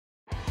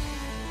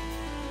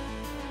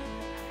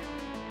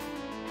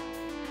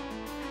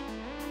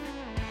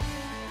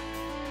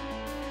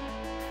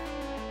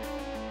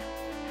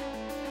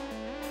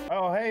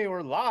Oh, hey,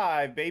 we're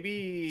live,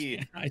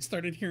 baby. I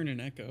started hearing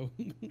an echo.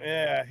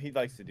 Yeah, he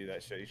likes to do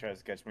that shit. He tries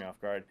to catch me off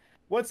guard.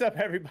 What's up,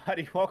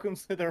 everybody? Welcome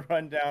to the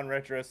Rundown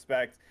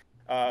Retrospect.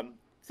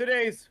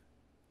 Today's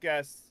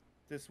guest,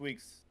 this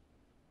week's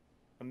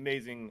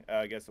amazing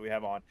guest that we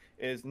have on,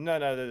 is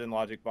none other than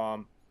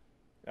LogicBomb.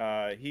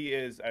 He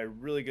is a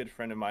really good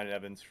friend of mine,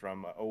 Evans,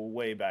 from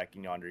way back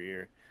in yonder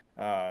year.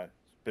 It's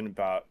been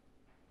about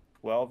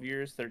 12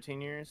 years, 13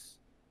 years,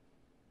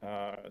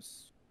 uh,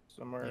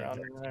 somewhere Yeah, around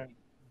 13. there.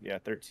 Yeah,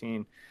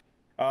 13.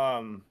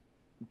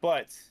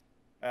 But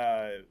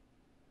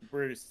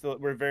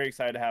we're very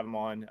excited to have him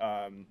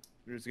on.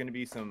 There's going to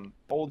be some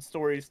old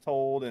stories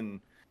told and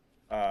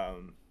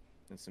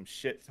some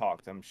shit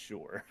talked, I'm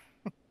sure.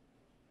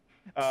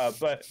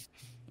 But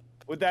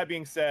with that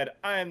being said,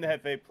 I am the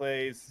Hefe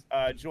Plays,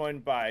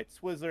 joined by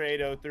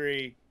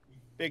Twizzler803,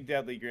 Big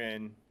Deadly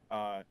Grin,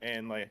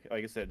 and like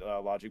I said,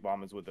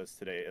 LogicBomb is with us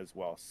today as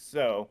well.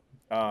 So,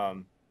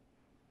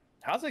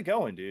 how's it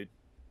going, dude?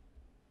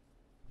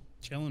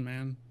 Chilling,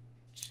 man.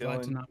 Glad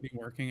to Chilling. not be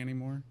working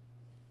anymore.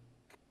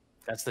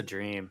 That's the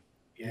dream.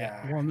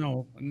 Yeah. Well,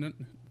 no,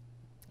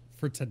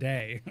 for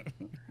today.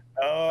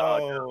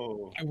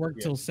 Oh. I work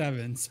Yeah. till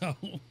 7, so.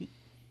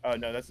 Oh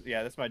no,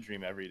 that's my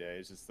dream every day.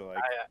 It's just to like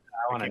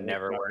I want to can't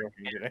never wait work.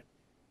 today.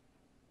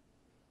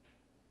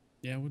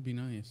 Yeah, it would be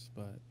nice,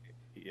 but.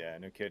 Yeah,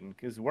 no kidding.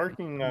 Because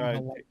working, I don't know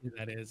how likely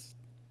that is.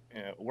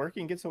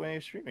 working gets away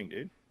with streaming,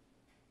 dude.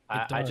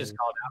 I just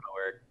called out at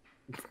work.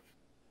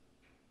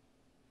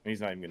 He's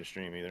not even gonna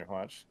stream either.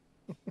 Watch.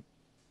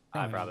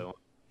 I probably won't.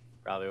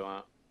 Probably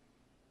won't.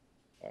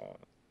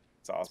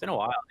 It's awesome. It's been a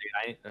while,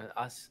 dude.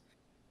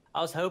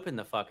 I was hoping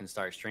to fucking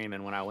start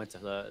streaming when I went to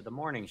the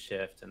morning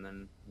shift, and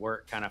then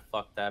work kind of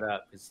fucked that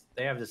up because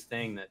they have this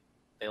thing that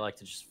they like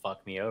to just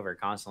fuck me over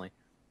constantly.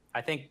 I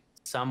think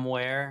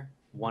somewhere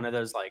one of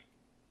those like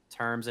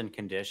terms and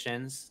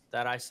conditions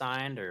that I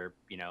signed, or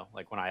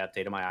like when I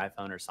updated my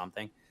iPhone or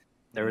something,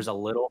 there was a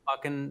little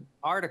fucking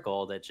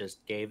article that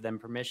just gave them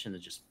permission to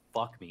just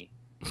fuck me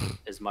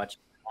as much as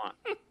they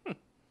want.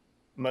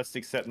 Must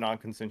accept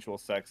non-consensual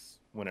sex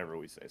whenever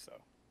we say so.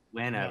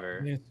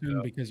 Whenever. I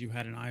assume because you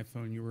had an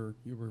iPhone, you were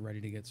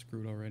ready to get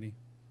screwed already.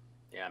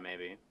 Yeah,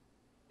 maybe.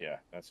 Yeah,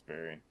 that's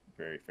very,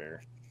 very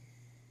fair.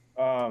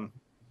 All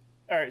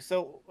right,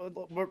 so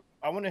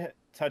I want to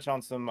touch on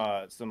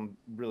some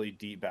really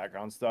deep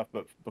background stuff,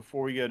 but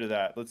before we go to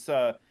that, let's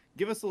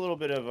give us a little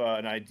bit of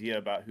an idea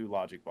about who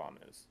LogicBomb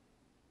is.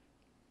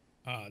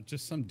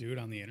 Just some dude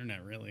on the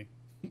internet, really.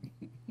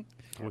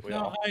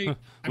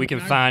 We can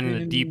find in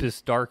the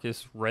deepest,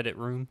 darkest Reddit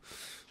room.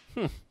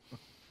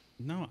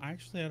 No,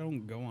 actually, I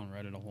don't go on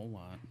Reddit a whole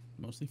lot,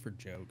 mostly for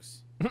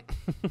jokes.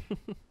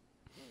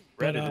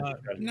 But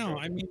no,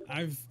 I mean,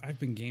 I've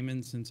been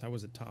gaming since I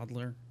was a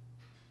toddler,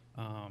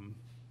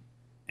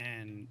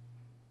 and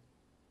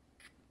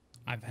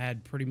I've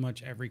had pretty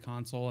much every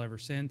console ever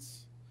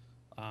since,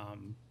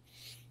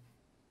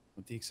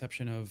 with the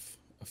exception of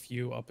a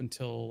few up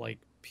until like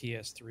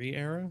PS3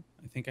 era.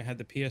 I think I had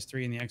the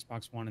PS3 and the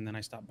Xbox One, and then I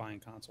stopped buying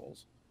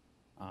consoles.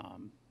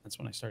 That's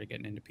when I started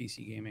getting into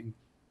PC gaming.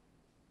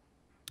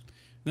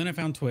 Then I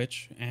found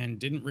Twitch and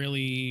didn't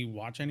really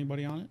watch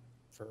anybody on it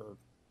for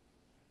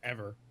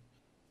ever.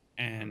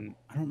 And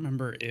I don't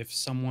remember if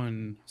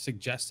someone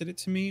suggested it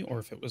to me or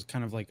if it was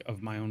kind of like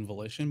of my own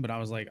volition, but I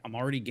was like, I'm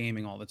already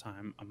gaming all the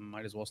time. I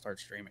might as well start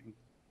streaming.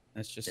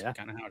 That's just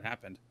kind of how it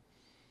happened.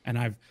 And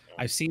I've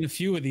seen a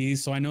few of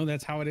these, so I know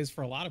that's how it is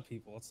for a lot of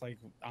people. It's like,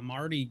 I'm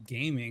already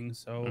gaming,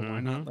 so why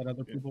not let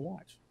other people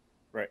watch?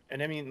 Right.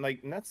 And I mean,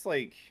 like, and that's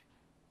like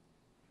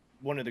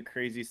one of the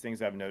craziest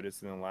things I've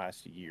noticed in the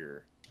last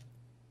year.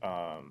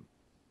 Not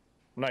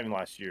even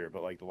last year,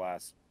 but like the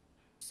last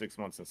 6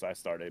 months since I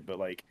started. But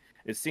like,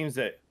 it seems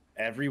that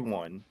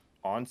everyone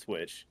on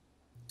Twitch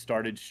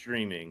started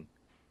streaming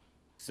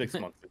 6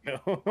 months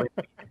ago.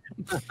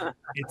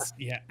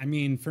 I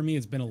mean, for me,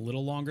 it's been a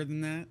little longer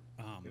than that.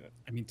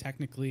 I mean,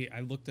 technically, I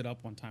looked it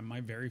up one time.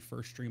 My very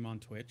first stream on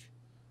Twitch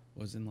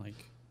was in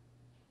like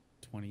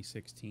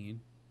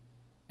 2016,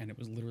 and it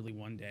was literally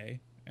one day,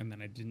 and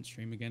then I didn't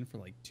stream again for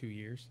like 2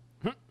 years.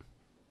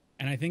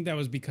 And I think that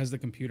was because the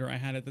computer I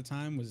had at the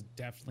time was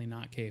definitely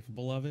not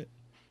capable of it.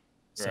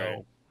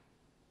 So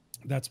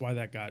that's why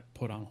that got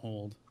put on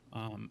hold.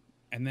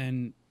 And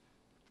then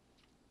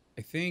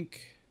I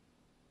think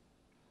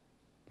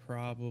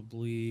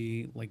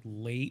probably like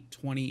late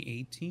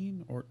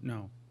 2018 or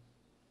no.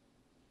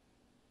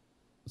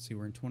 Let's see,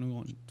 we're in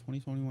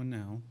 2021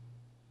 now.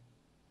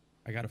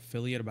 I got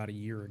affiliate about a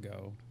year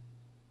ago.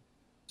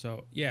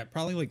 So yeah,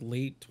 probably like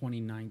late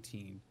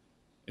 2019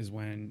 is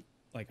when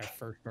like I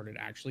first started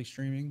actually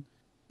streaming,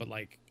 but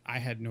like I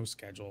had no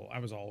schedule. I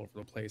was all over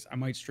the place. I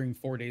might stream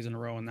 4 days in a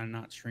row and then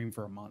not stream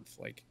for a month.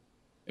 Like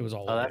it was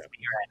all over. That's me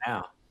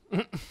right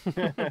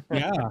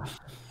now.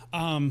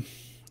 Yeah.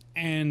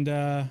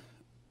 And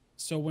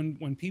so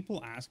when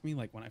people ask me,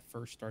 like when I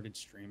first started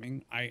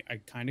streaming, I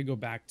kind of go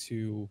back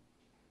to,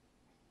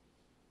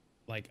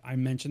 like, I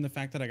mentioned the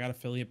fact that I got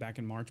affiliate back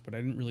in March, but I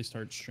didn't really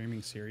start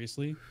streaming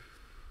seriously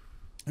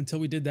until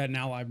we did that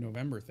Now Live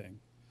November thing.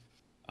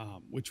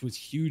 which was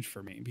huge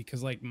for me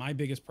because like my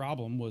biggest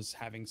problem was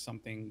having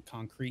something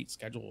concrete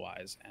schedule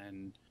wise,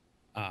 and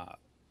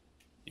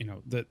you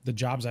know, the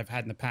jobs I've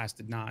had in the past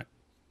did not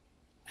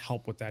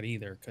help with that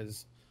either,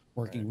 because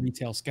working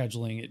retail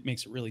scheduling, it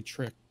makes it really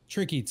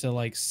tricky to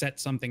like set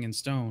something in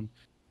stone.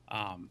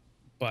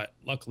 But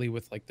luckily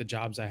with like the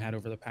jobs I had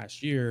over the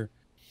past year,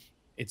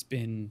 it's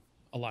been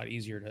a lot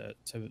easier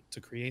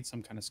to create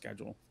some kind of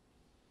schedule.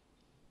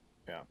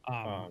 Yeah.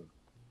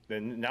 The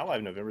Now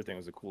Live November thing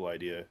was a cool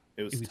idea.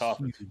 It was tough.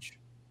 Huge.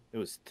 It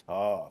was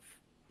tough,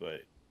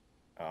 but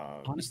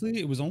honestly,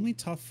 it was only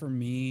tough for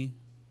me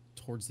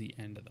towards the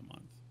end of the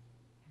month.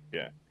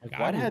 Yeah. Like,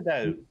 well,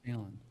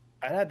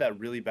 I had that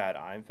really bad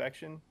eye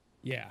infection.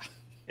 Yeah.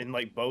 In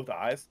like both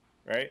eyes,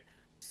 right?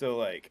 So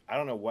like I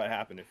don't know what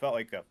happened. It felt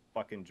like a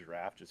fucking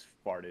giraffe just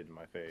farted in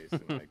my face,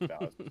 and like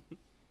that was.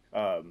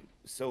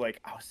 So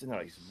like I was sitting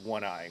there like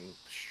one eye and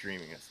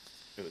streaming.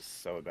 It was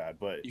so bad,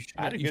 but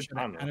I had a good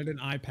time. Added an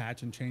eye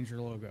patch and changed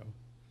your logo.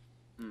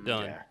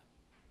 Done.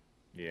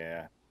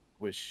 Yeah.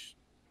 Wish,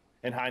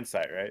 in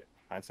hindsight, right?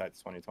 Hindsight's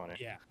 2020.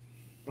 Yeah.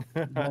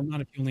 Well,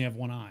 not if you only have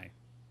one eye.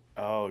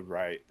 Oh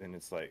right, and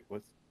it's like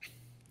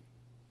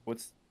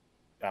what's.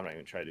 I'm not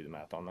even trying to do the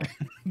math on that.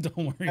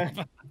 Don't worry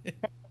about it.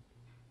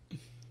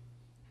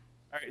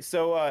 All right,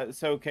 so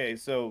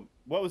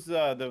what was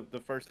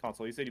the first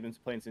console? You said you've been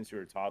playing since you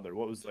were a toddler.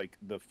 What was like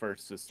the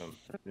first system?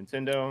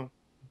 Nintendo?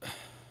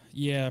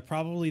 Yeah,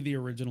 probably the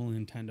original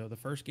Nintendo. The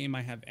first game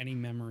I have any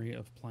memory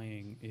of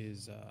playing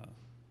is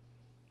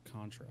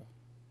Contra.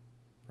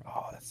 Probably.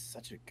 Oh, that's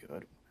such a good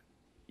one.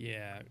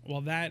 Yeah,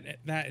 well that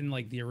and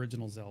like the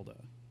original Zelda.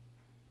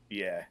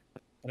 Yeah.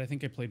 But I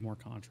think I played more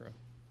Contra.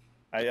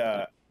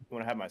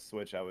 When I had my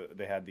Switch,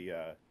 they had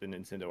the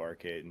Nintendo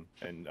Arcade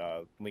and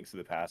Links to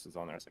the Past was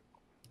on there. I was like,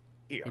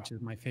 yeah. Which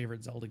is my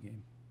favorite Zelda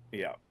game.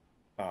 Yeah,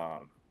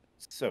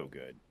 so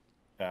good.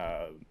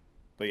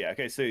 But yeah,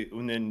 okay. So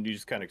and then you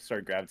just kind of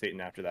start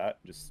gravitating after that,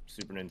 just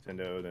Super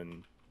Nintendo,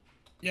 then.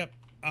 Yep.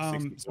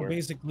 So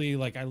basically,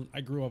 like I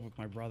grew up with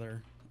my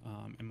brother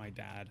and my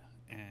dad,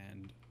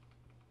 and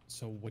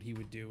so what he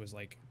would do was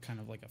like kind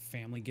of like a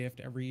family gift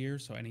every year.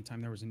 So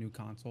anytime there was a new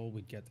console,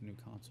 we'd get the new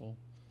console.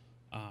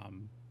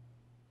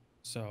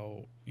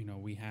 So, you know,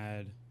 we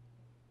had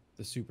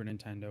the Super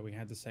Nintendo, we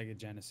had the Sega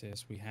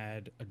Genesis, we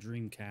had a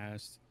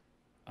Dreamcast.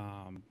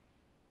 I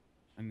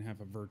didn't have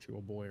a Virtual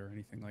Boy or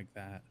anything like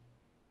that.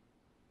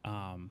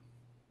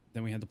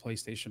 Then we had the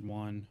PlayStation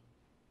 1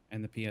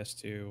 and the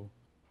PS2,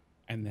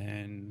 and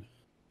then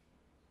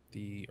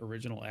the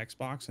original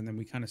Xbox, and then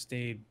we kind of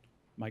stayed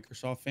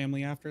Microsoft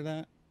family after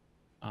that.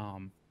 I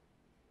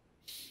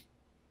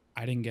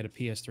didn't get a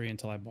PS3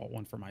 until I bought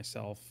one for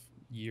myself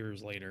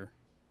years later.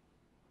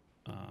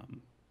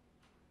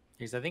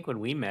 Because I think when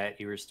we met,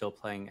 you were still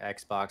playing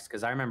Xbox.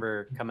 Because I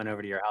remember coming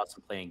over to your house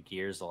and playing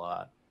Gears a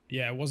lot.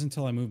 Yeah, it wasn't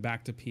until I moved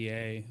back to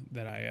PA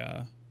that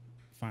I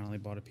finally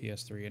bought a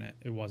PS3, and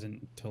it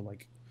wasn't until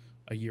like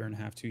a year and a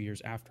half, 2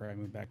 years after I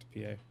moved back to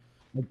PA.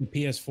 Like the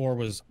PS4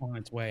 was on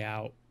its way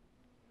out,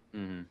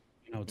 you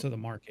know, to the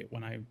market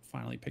when I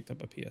finally picked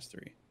up a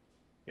PS3.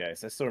 Yeah,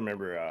 so I still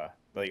remember,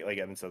 like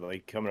Evan said,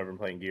 like coming over and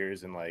playing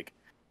Gears and like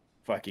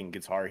fucking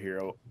Guitar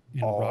Hero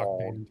and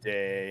all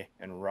day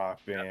and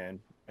Rock Band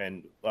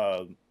and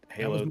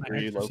Halo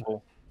 3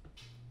 local.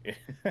 Yeah,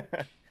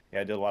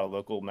 I did a lot of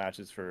local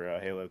matches for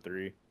Halo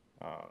 3.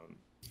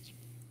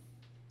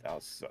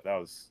 Those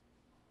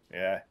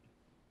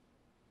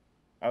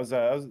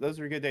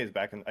were good days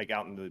back in like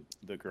out in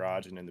the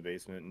garage and in the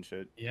basement and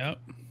shit. Yep.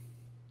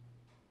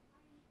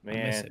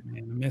 Man,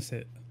 I miss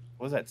it.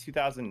 What was that,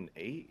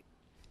 2008?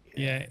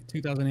 Yeah,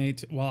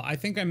 2008. Well, I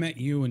think I met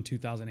you in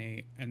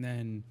 2008, and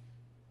then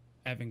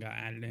Evan got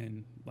added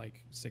in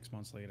like 6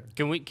 months later.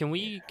 Can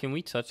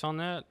we touch on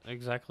that,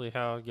 exactly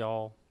how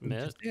y'all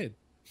met? Just did.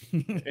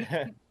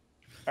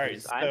 All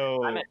right,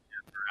 so I met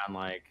around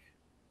like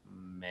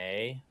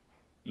May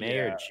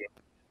or June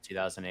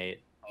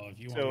 2008. Oh, if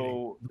you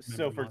so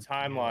for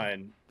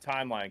timeline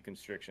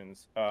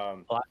constrictions.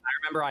 Well, I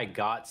remember I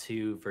got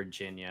to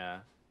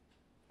Virginia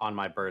on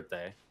my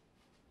birthday.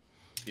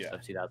 Yeah.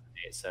 Of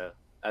 2008. So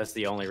that's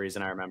the only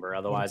reason I remember.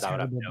 Otherwise, I would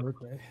have no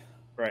birthday.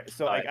 Right.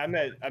 So like I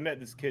met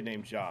this kid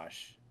named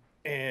Josh,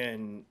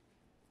 and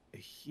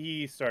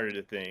he started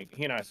a thing.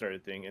 He and I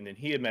started a thing, and then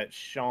he had met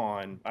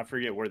Sean. I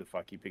forget where the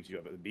fuck he picked you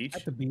up at the beach.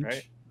 At the beach.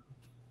 Right?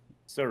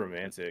 So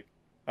romantic.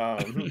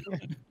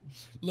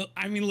 Look,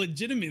 I mean,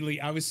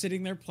 legitimately, I was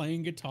sitting there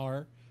playing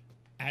guitar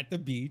at the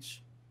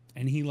beach,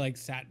 and he like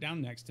sat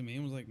down next to me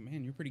and was like,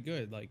 "Man, you're pretty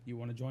good. Like, you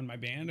want to join my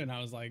band?" And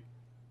I was like,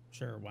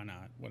 "Sure, why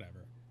not?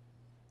 Whatever."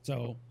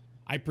 So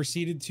I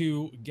proceeded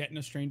to get in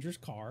a stranger's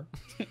car,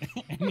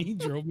 and he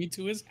drove me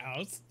to his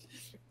house,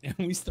 and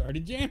we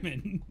started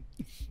jamming.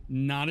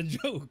 Not a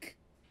joke.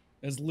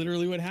 That's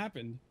literally what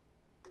happened.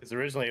 Because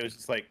originally it was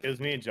just like, it was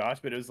me and Josh,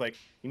 but it was like,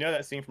 you know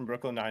that scene from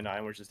Brooklyn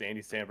Nine-Nine where it's just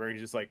Andy Samberg,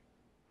 he's just like,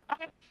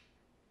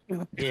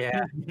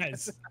 yeah.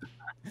 Yes.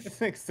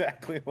 That's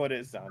exactly what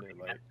it sounded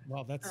like.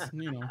 Well, that's,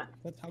 you know,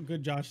 that's how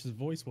good Josh's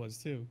voice was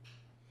too.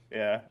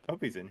 Yeah, I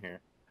hope he's in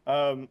here.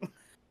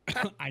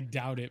 I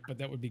doubt it, but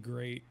that would be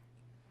great.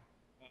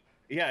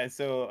 Yeah,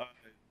 so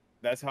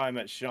that's how I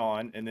met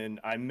Sean, and then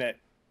I met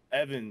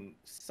Evan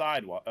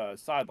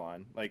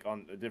sideline, like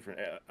on a different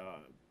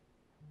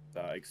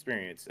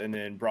experience, and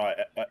then brought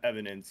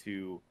Evan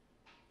into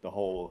the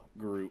whole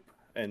group,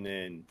 and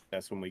then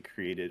that's when we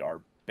created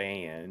our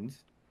band,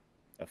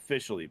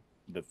 officially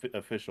the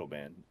official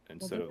band. And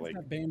Well, so there was like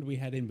that band we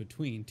had in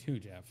between too,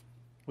 Jeff.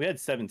 we had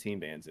 17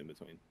 bands in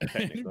between,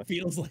 technically. It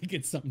feels like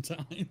it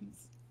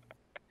sometimes.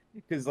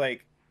 Because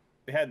like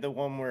we had the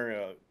one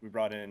where we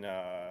brought in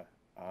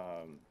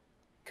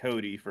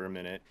Cody for a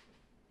minute,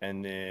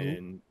 and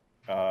then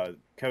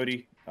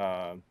Cody,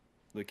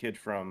 the kid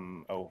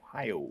from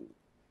Ohio.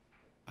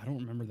 I don't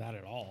remember that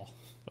at all.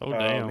 Oh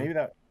damn. Maybe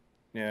that.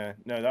 Yeah,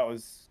 no, that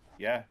was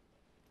that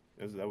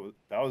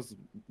was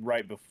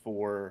right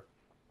before.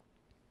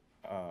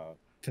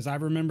 Because I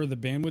remember the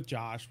band with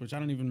Josh, which I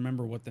don't even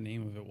remember what the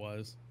name of it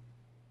was.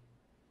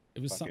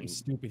 It was something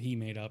stupid he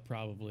made up,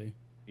 probably.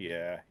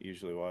 Yeah,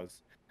 usually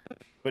was.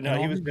 But no, And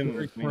he all was his been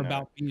lyrics were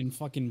about being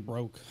fucking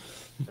broke.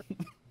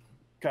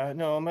 got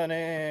no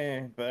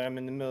money, but I'm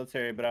in the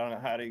military, but I don't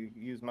know how to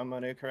use my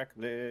money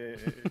correctly.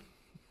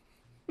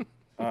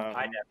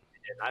 I definitely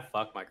did. I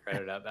fucked my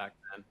credit up back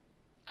then.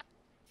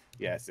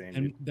 Yeah, same.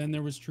 And Dude. then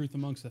there was Truth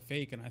Amongst the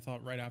Fake, and I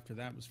thought right after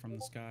that was From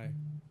the Sky.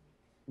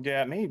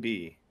 Yeah,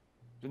 maybe.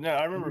 No,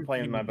 I remember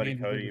playing with my buddy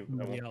Cody at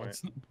one point.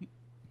 Else.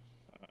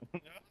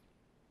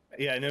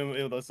 Yeah, I know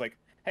it was like,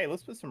 hey,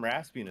 let's put some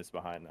raspiness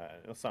behind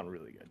that. It'll sound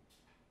really good.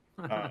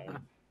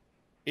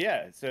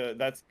 Yeah, so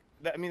that's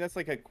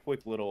like a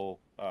quick little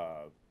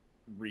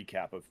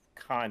recap of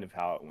kind of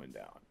how it went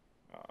down.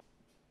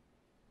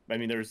 I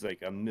mean, there's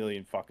like a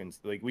million fucking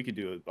like we could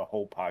do a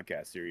whole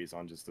podcast series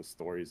on just the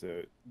stories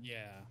that we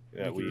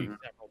could do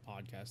several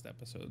podcast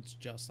episodes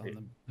just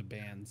on the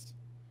bands.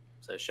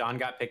 So Sean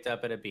got picked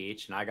up at a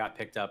beach, and I got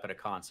picked up at a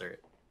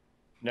concert.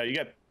 No,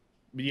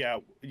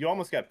 you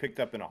almost got picked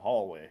up in a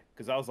hallway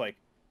because I was like,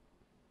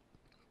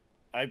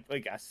 I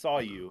saw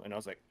you and I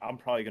was like, I'm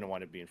probably gonna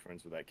wind up being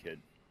friends with that kid.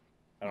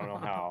 I don't know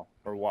how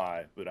or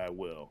why, but I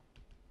will.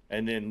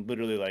 And then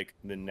literally like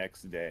the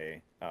next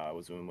day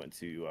was when we went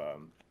to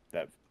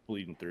that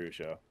Bleeding Through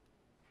show.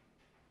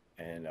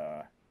 And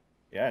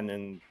yeah, and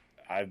then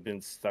I've been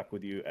stuck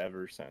with you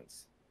ever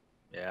since.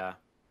 Yeah.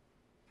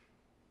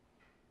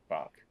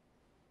 Fuck.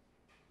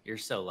 You're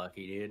so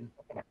lucky,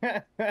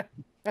 dude.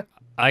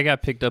 I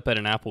got picked up at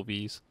an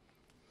Applebee's.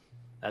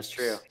 That's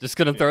true. Just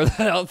gonna throw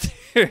that out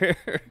there.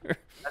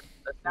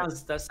 That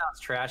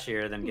sounds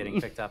trashier than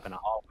getting picked up in a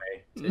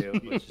hallway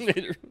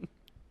too.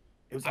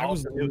 I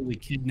was literally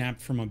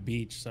kidnapped from a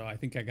beach, so I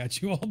think I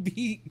got you all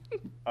beat.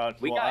 I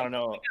don't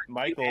know,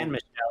 Michael and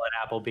Michelle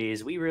at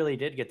Applebee's. We really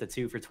did get the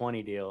 2 for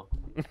 $20 deal.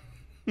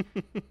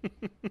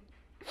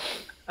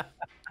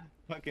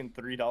 fucking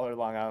 $3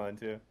 Long Island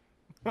too.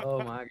 Oh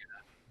my god,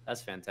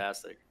 that's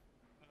fantastic.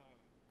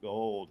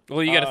 Gold.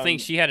 Well, you got to think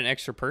she had an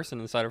extra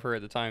person inside of her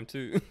at the time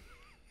too.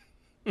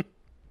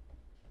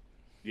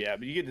 Yeah,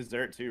 but you get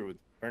dessert too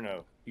you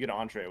get an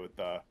entree with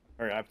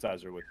or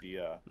appetizer with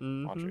the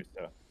entree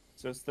stuff.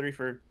 So it's 3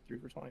 for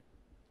 $20.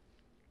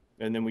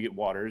 And then we get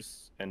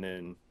waters, and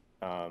then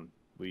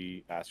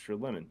we ask for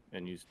lemon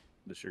and use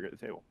the sugar at the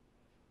table.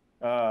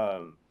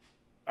 All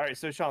right,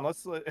 so Sean,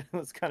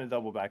 let's kind of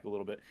double back a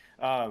little bit.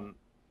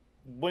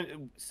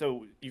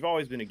 So you've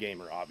always been a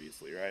gamer,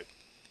 obviously, right?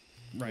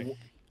 Right.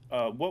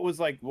 What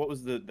was I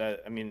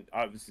mean,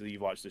 obviously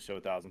you've watched the show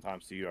 1,000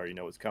 times, so you already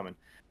know what's coming.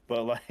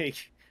 But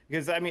like,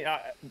 because I mean,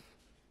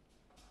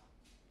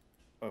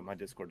 my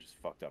Discord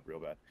just fucked up real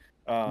bad.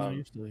 No,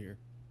 you're still here.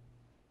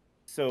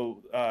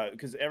 So,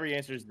 because every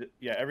answer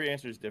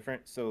is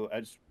different. So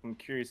I'm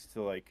curious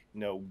to like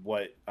know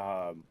what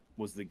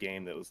was the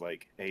game that was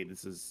like, hey,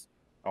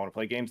 I want to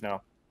play games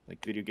now.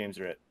 Like video games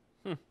are it.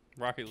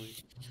 Rocket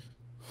League.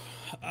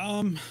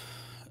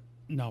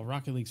 No,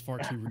 Rocket League's far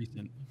too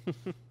recent.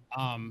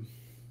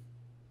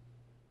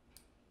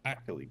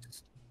 Rocket League.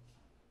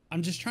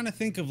 I'm just trying to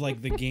think of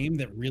like the game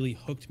that really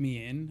hooked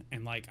me in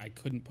and like I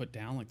couldn't put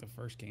down like the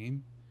first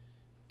game,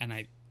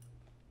 and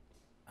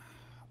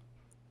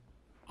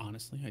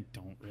honestly I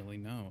don't really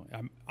know.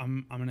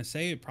 I'm gonna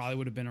say it probably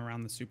would have been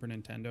around the Super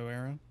Nintendo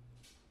era,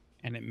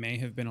 and it may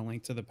have been A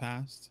Link to the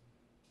Past.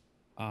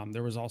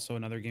 There was also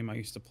another game I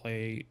used to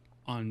play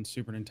on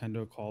Super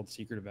Nintendo called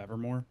Secret of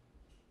Evermore,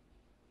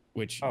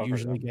 which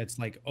usually gets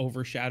like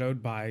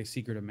overshadowed by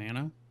Secret of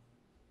Mana.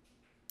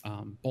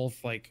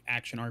 Both like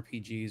action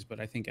RPGs, but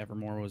I think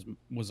Evermore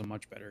was a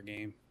much better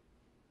game.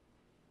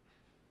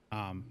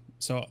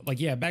 So like,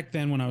 yeah, back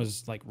then when I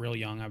was like real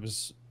young, I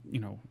was,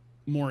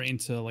 more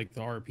into like the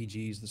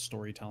RPGs, the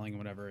storytelling,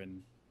 whatever.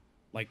 And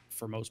like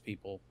for most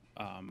people,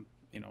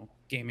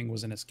 gaming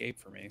was an escape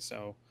for me.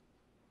 So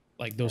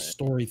like those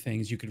story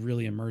things you could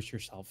really immerse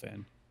yourself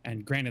in.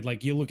 And granted,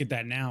 like you look at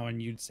that now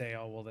and you'd say,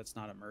 oh, well, that's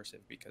not immersive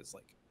because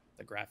like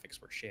the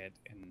graphics were shit.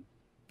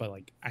 But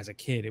like as a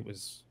kid, it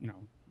was, it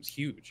was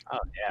huge. Oh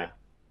yeah.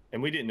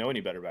 And we didn't know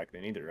any better back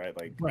then either, right?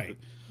 Like right.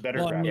 Better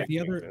well, graphics. the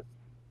other,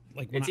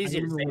 like it's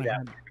easy to say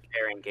that.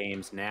 comparing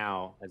games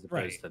now as opposed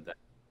Right. to the.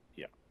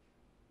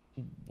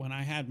 When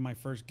I had my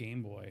first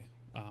Game Boy,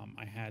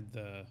 I had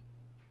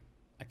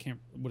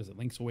what is it,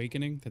 Link's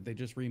Awakening that they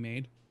just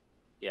remade?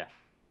 Yeah.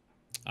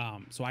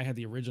 So I had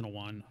the original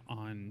one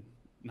on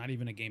not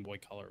even a Game Boy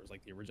Color. It was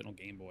like the original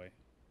Game Boy.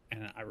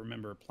 And I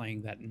remember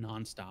playing that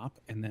nonstop.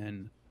 And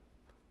then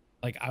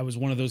like I was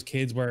one of those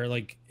kids where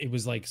like it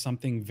was like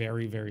something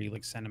very, very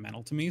like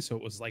sentimental to me. So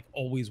it was like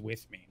always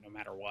with me no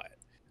matter what.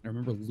 And I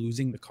remember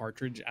losing the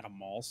cartridge at a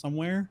mall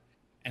somewhere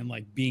and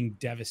like being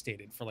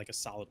devastated for like a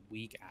solid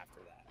week after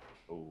that.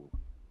 Oh,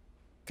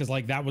 Because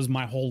like that was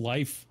my whole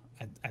life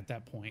at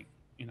that point,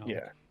 you know.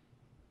 yeah.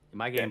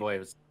 My Game Boy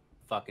was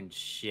fucking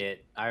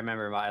shit. I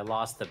remember I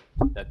lost the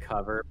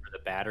cover for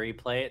the battery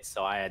plate,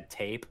 so I had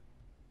tape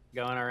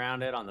going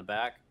around it on the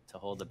back to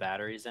hold the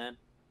batteries in.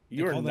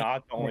 You are call that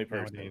not the only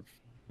nowadays.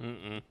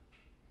 person.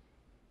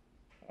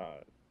 Mm-mm.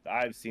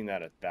 I've seen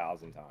that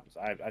 1,000 times.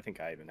 I think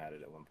I even had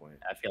it at one point.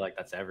 I feel like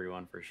that's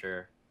everyone for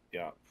sure.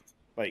 Yeah.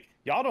 Like,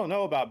 y'all don't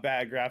know about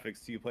bad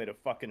graphics till you played a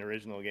fucking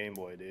original Game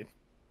Boy, dude.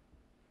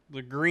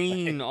 The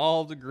green,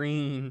 all the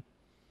green.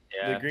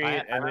 Yeah, The green, I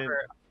and then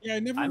remember Yeah, I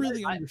never I-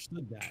 really I-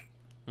 understood that.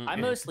 I Mm-mm.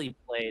 mostly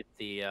played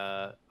the.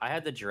 I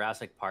had the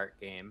Jurassic Park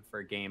game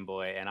for Game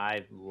Boy, and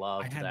I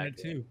loved I had that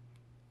game. too.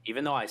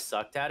 Even though I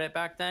sucked at it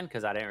back then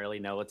because I didn't really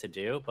know what to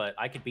do, but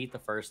I could beat the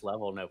first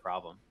level no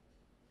problem.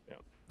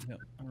 Yeah,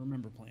 I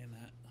remember playing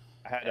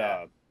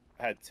that.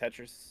 I had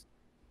Tetris.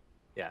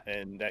 Yeah.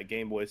 And that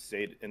Game Boy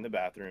stayed in the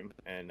bathroom,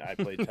 and I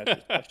played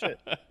Tetris. Oh shit.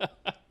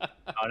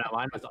 Oh no,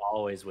 mine was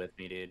always with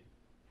me, dude.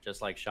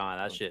 Just like Sean,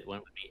 that shit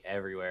went with me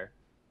everywhere.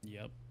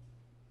 Yep.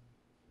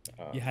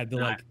 Uh, You had the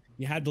and I- like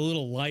you had the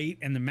little light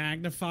and the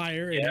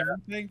magnifier and Yeah.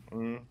 everything.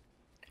 mhm.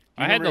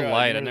 I had the remember, light. you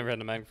I remember- never had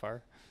the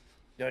magnifier.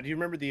 Do you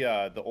remember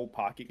the old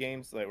Pocket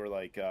games that were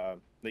like the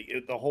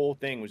whole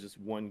thing was just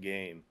one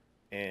game,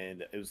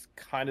 and it was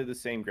kind of the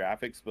same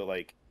graphics, but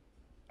like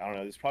I don't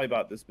know, it's probably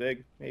about this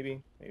big,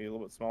 maybe a little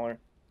bit smaller.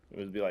 It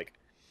would be like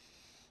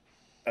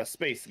a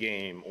space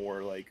game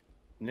or like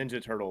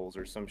Ninja Turtles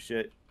or some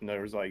shit. And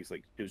there was like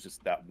it was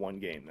just that one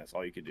game. That's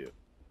all you could do. Do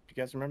you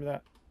guys remember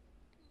that?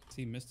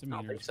 See,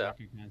 misdemeanors so.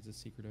 recognize the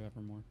secret of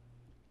Evermore.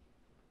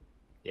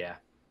 Yeah.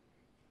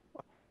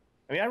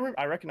 I mean,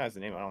 I recognize the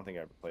name. I don't think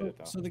I ever played it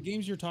though. So the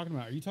games you're talking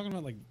about, are you talking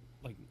about like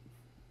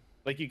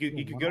Like you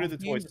could go to the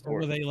toy games, or store.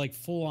 were they like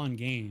full on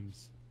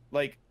games?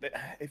 Like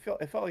it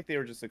felt like they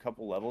were just a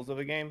couple levels of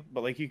a game,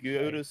 but like you could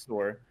go to a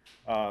store,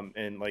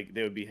 and like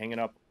they would be hanging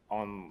up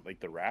on like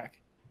the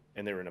rack,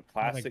 and they were in a Like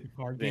plastic the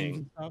card thing. games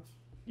and stuff?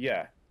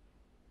 Yeah,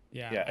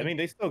 Yeah. I mean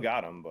they still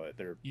got them, but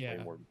they're Yeah.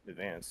 way more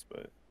advanced.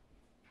 But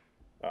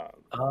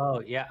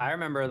Oh yeah, I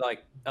remember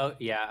like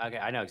okay,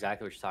 I know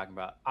exactly what you're talking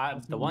about.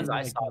 Also The ones I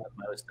remember, saw like,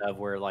 the most of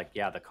were like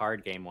the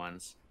card game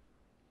ones.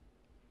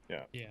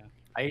 yeah.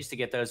 I used to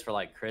get those for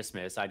like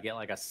Christmas. I'd get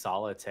like a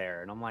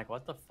solitaire, and I'm like,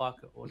 what the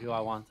fuck? What do I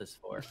want this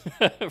for?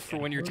 For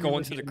when you're I remember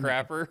going to the getting,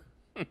 like, crapper.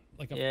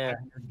 Like a Yeah.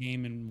 500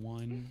 game in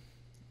one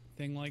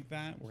thing like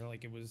that, where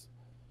like it was,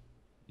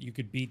 you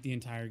could beat the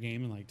entire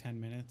game in like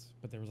 10 minutes,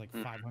 but there was like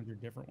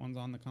 500 different ones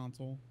on the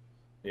console.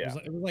 yeah,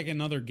 It was like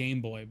another Game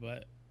Boy,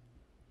 but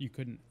you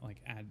couldn't like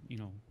add,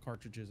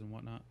 cartridges and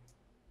whatnot.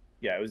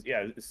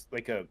 it's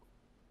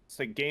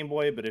like Game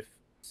Boy, but if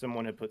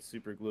someone had put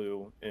super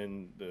glue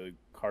in the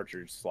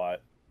cartridge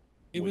slot,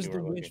 It when was you the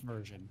were Wish looking.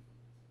 version.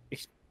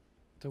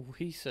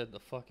 He said the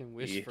fucking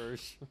Wish Yeah.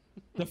 first.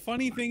 The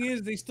funny thing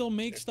is, they still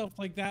make stuff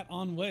like that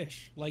on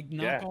Wish, like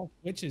Yeah. knockoff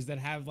Switches that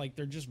have like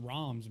they're just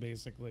ROMs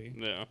basically.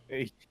 Yeah,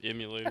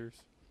 emulators.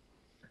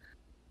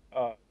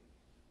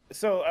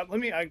 So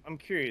I'm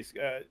curious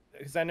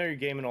because I know you're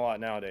gaming a lot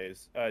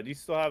nowadays. Do you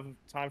still have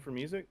time for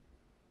music?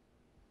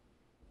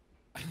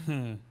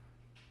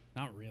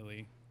 Not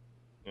really.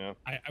 Yeah.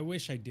 I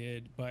wish I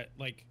did, but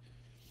like,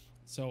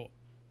 so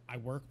I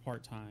work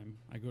part time.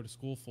 I go to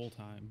school full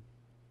time.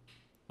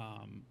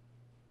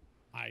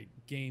 I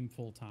game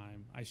full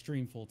time. I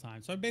stream full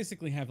time. So I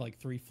basically have like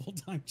 3 full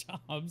time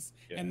jobs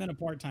Yeah. and then a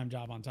part time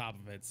job on top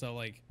of it. So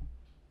like,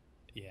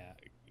 yeah,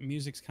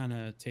 music's kind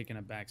of taking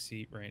a back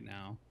seat right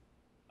now.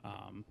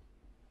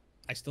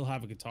 I still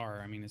have a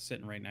guitar. I mean, it's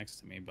sitting right next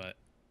to me, but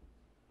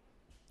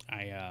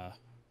I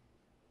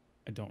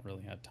don't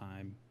really have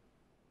time.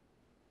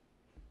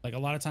 Like a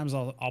lot of times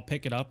I'll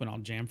pick it up and I'll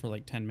jam for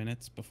like 10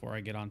 minutes before I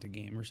get onto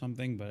game or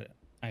something, but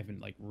I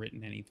haven't like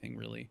written anything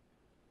really.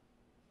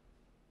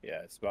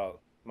 Yeah,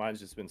 mine's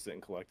just been sitting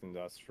collecting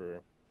dust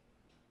for.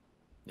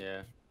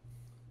 Yeah.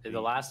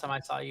 The last time I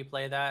saw you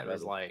play that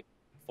was like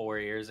 4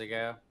 years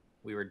ago.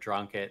 We were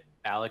drunk at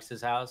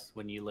Alex's house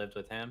when you lived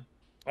with him.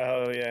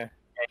 Oh yeah,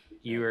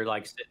 You were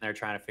like sitting there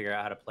trying to figure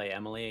out how to play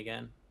Emily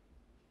again.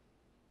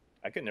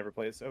 I could never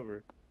play it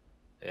sober.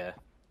 Yeah.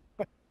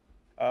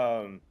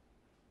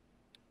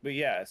 But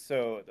yeah,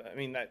 so I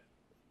mean that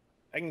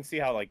I can see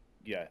how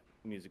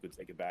music would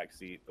take a back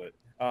seat. But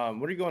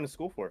what are you going to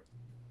school for?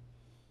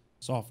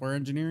 Software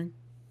engineering.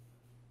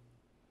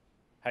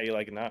 How you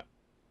liking that?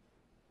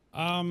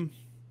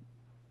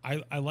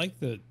 I like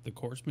the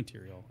course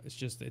material. It's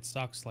just it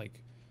sucks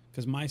like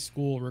because my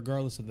school,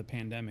 regardless of the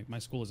pandemic, my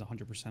school is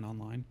 100%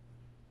 online.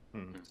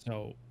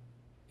 So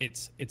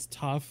it's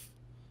tough.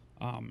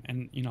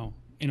 And you know,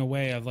 in a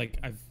way,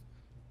 I've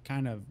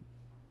kind of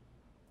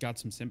got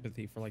some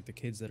sympathy for like the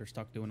kids that are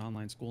stuck doing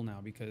online school now,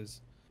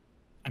 because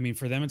I mean,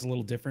 for them it's a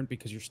little different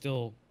because you're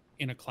still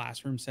in a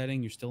classroom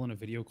setting, you're still in a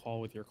video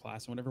call with your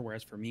class and whatever.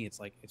 Whereas for me, it's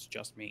like it's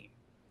just me,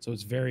 so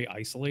it's very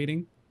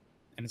isolating,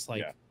 and it's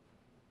like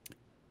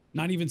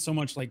not even so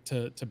much like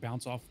to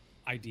bounce off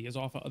ideas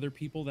off of other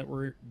people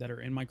that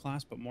are in my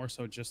class, but more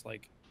so just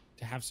like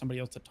to have somebody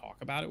else to talk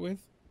about it with.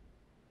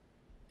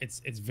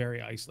 It's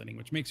very isolating,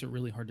 which makes it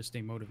really hard to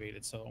stay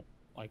motivated. So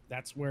like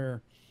that's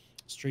where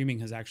streaming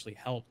has actually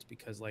helped,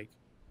 because like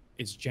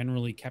it's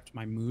generally kept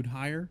my mood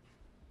higher,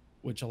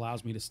 which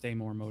allows me to stay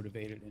more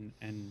motivated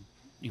and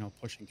you know,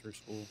 pushing through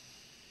school.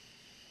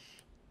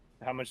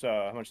 How much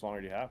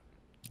longer do you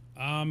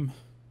have?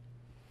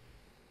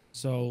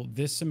 So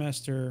this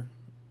semester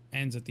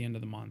ends at the end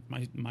of the month.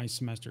 My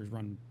semesters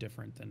run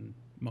different than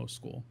most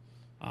school.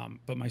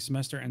 But my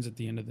semester ends at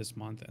the end of this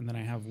month, and then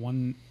I have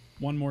one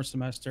more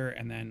semester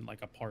and then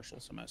like a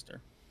partial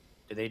semester.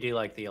 Do they do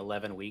like the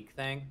 11-week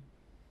thing?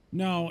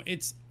 No,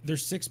 they're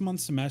 6-month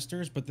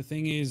semesters, but the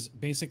thing is,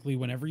 basically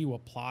whenever you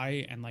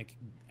apply and like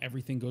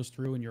everything goes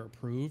through and you're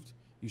approved,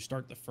 you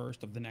start the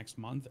first of the next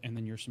month, and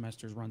then your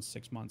semesters run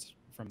 6 months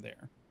from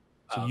there.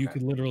 So you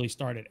could literally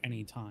start at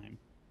any time.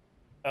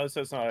 Oh, so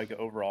it's not like an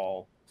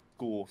overall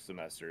school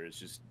semester, it's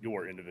just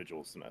your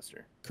individual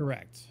semester.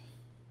 Correct.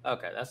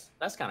 Okay,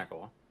 that's kind of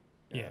cool.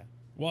 Yeah.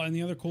 Well, and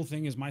the other cool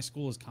thing is my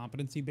school is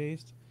competency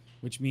based,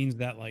 which means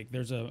that like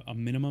there's a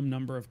minimum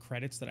number of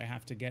credits that I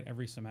have to get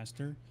every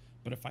semester.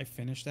 But if I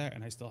finish that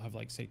and I still have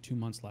like say 2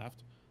 months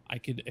left, I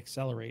could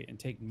accelerate and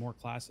take more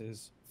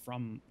classes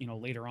from, you know,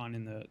 later on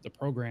in the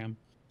program,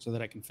 so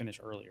that I can finish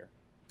earlier.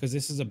 Because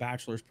this is a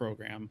bachelor's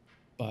program,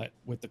 but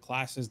with the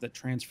classes that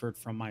transferred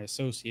from my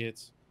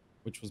associates,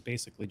 which was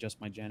basically just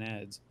my gen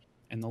eds,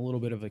 and the little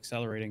bit of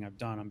accelerating I've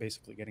done, I'm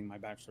basically getting my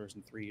bachelor's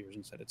in 3 years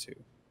instead of 2.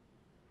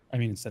 I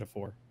mean, instead of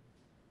 4.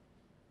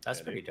 That's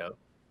pretty dope.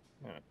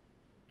 Yeah.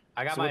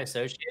 I got my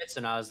associates,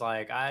 and I was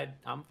like,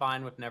 I'm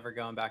fine with never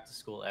going back to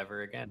school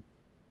ever again.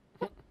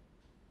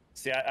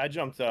 See, I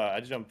jumped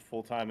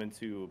full time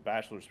into a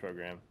bachelor's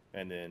program,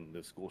 and then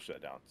the school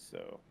shut down.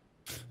 So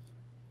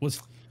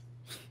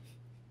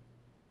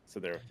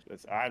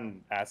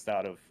I'm asked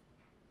out of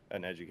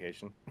an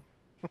education.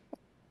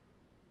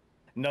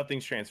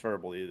 Nothing's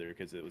transferable either,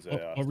 because it was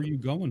what were you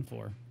going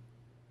for?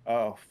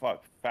 Oh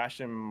fuck,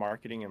 fashion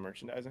marketing and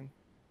merchandising.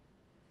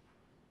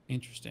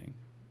 Interesting.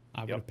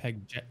 I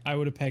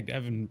would have pegged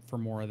Evan for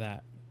more of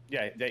that.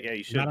 Yeah,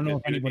 you should. I don't know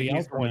if anybody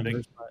else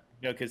remembers, but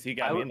no, because he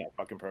got me in that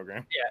fucking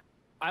program. Yeah,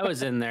 I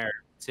was in there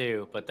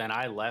too, but then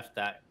I left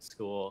that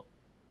school,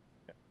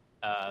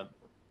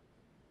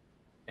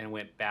 and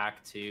went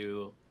back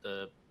to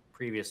the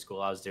previous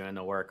school I was doing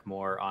the work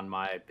more on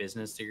my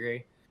business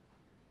degree.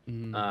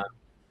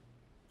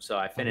 So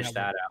I finished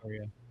that out.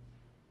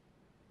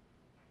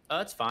 Oh,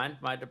 that's fine.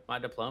 My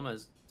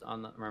diploma's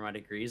my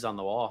degree's on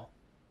the wall.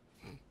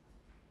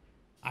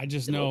 I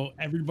just know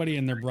everybody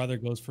and their brother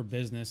goes for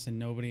business, and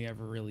nobody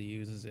ever really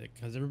uses it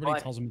because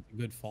everybody tells them it's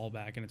a good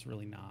fallback, and it's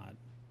really not.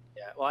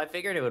 Yeah, well, I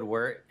figured it would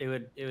work. It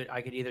would. I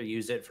could either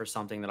use it for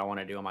something that I want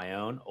to do on my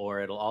own,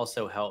 or it'll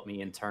also help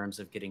me in terms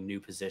of getting new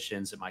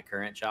positions at my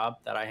current job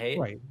that I hate.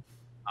 Right.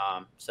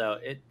 So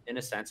in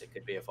a sense, it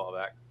could be a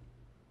fallback.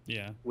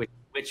 Yeah.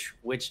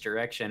 Which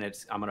direction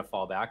I'm gonna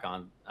fall back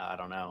on, I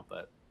don't know,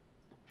 but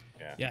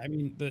yeah. I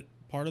mean, the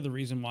part of the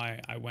reason why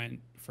I went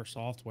for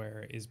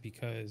software is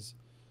because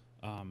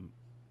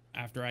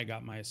after I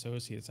got my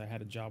associates, I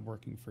had a job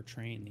working for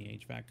Train, the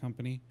HVAC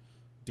company,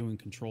 doing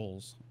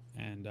controls,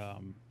 and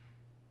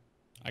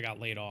I got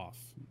laid off,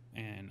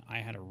 and I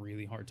had a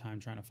really hard time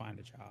trying to find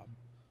a job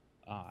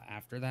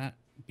after that,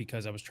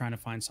 because I was trying to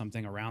find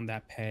something around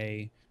that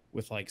pay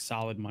with like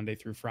solid Monday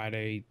through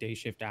Friday day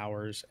shift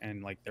hours,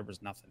 and like there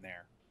was nothing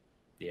there.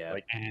 Yeah.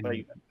 And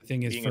the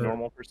thing is, being a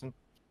normal person.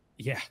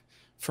 Yeah.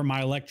 For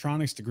my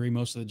electronics degree,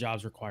 most of the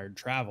jobs required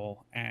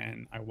travel,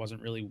 and I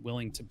wasn't really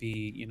willing to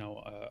be, you know,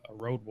 a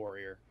road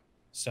warrior.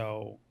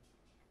 So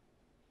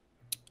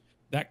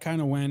that kind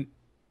of went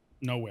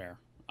nowhere.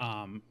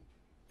 And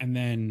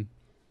then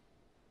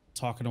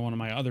talking to one of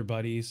my other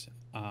buddies,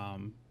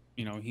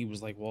 you know, he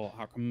was like, well,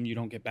 how come you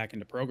don't get back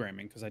into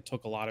programming? Because I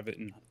took a lot of it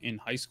in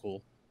high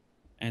school.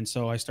 And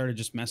so I started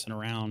just messing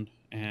around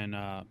and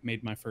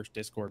made my first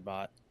Discord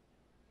bot.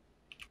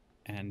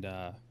 And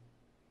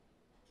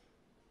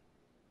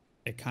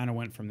it kind of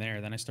went from there.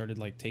 Then I started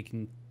like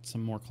taking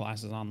some more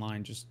classes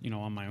online, just, you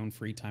know, on my own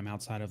free time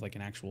outside of like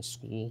an actual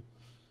school.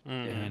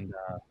 And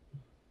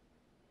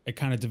it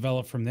kind of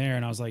developed from there.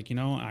 And I was like, you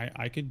know,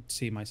 I could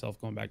see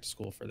myself going back to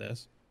school for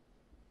this.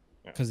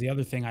 Because the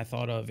other thing I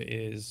thought of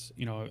is,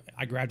 you know,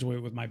 I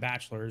graduate with my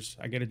bachelor's,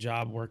 I get a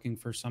job working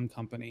for some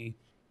company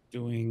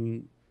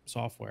doing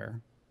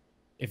software.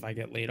 If I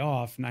get laid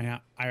off, and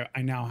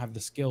I now have the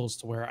skills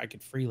to where I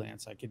could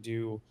freelance. I could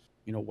do,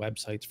 you know,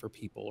 websites for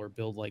people, or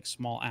build like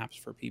small apps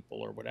for people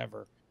or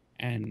whatever.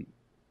 And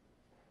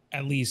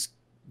at least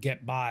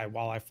get by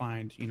while I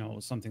find, you know,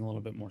 something a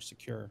little bit more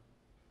secure.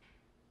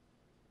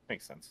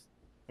 Makes sense.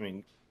 I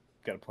mean,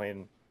 got to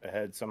plan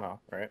ahead somehow,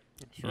 right?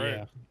 That's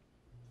right.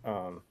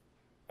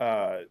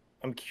 Yeah.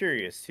 I'm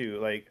curious too.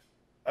 Like,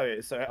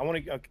 okay, so I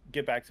want to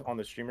get back to on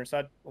the streamer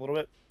side a little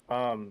bit.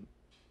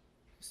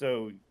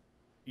 So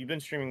you've been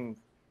streaming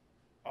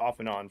off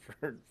and on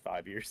for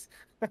 5 years.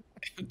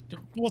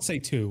 We'll say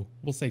 2.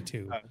 We'll say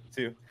 2.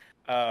 Too.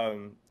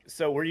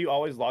 So were you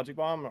always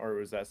LogicBomb, or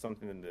was that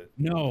something that?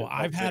 No, that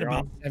I've had later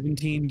about on?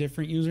 17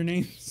 different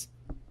usernames.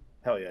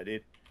 Hell yeah,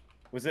 dude.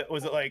 Was it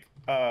like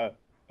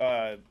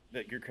that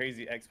your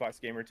crazy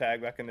Xbox gamer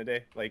tag back in the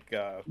day? Like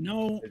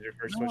No, as your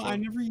first no, Twitch I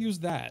one? never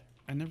used that.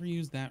 I never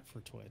used that for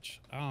Twitch.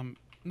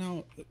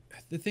 No,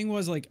 the thing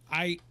was like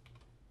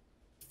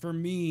for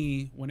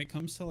me, when it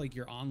comes to like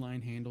your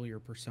online handle, your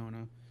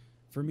persona,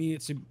 for me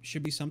it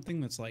should be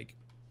something that's like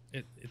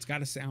it's got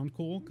to sound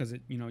cool because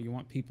it, you know, you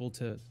want people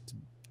to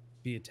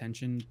be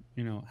attention,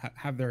 you know,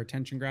 have their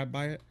attention grabbed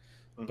by it,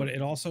 but Mhm.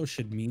 it also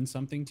should mean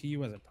something to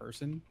you as a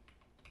person.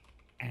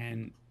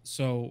 And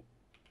so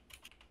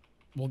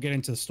we'll get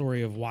into the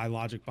story of why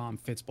LogicBomb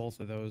fits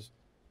both of those.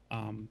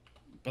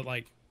 But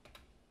like,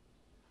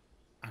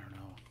 I don't know.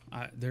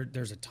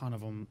 There's a ton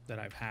of them that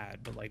I've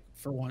had, but like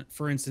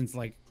for instance,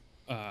 like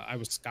I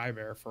was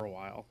Skybear for a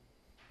while,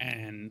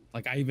 and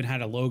like I even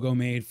had a logo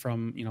made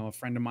from, you know, a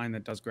friend of mine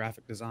that does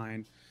graphic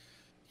design,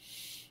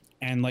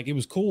 and like it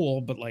was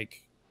cool, but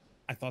like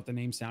I thought the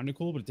name sounded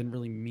cool, but it didn't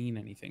really mean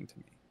anything to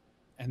me.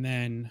 And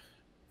then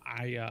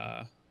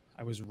I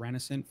was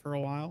Reticent for a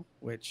while,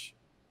 which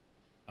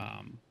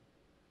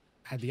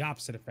had the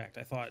opposite effect.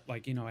 I thought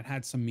like, you know, it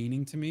had some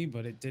meaning to me,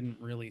 but it didn't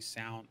really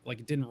sound like,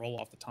 it didn't roll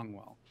off the tongue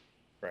well.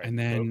 Right. And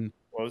then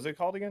What was it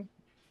called again?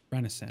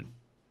 Reticent.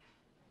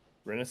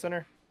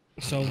 Rent-A-Center?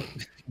 So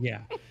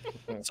yeah.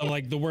 So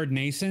like the word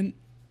nascent,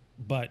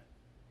 but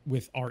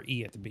with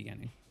RE at the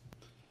beginning.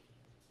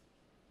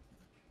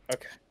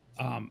 Okay.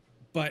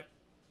 But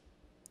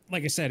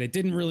like I said, it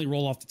didn't really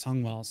roll off the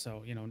tongue well.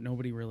 So, you know,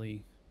 nobody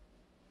really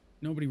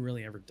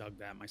ever dug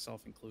that,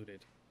 myself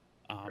included.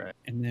 Right.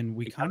 And then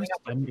we kind Coming of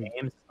up with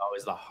names is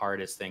always the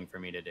hardest thing for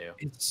me to do.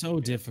 It's so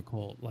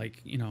difficult.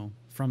 Like, you know,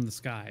 From the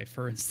Sky,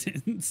 for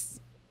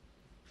instance.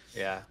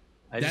 Yeah.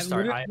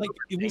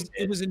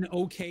 It was an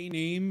okay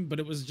name, but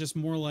it was just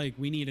more like,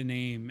 we need a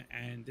name,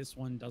 and this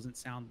one doesn't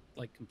sound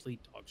like complete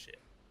dog shit.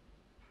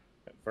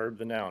 Verb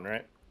the noun,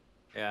 right?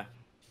 Yeah.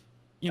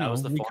 You know,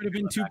 we could have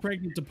been too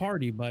pregnant to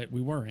party, but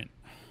we weren't.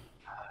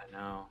 I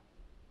know.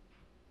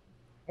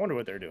 I wonder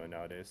what they're doing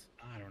nowadays.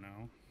 I don't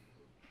know.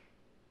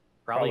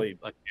 Probably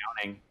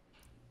accounting.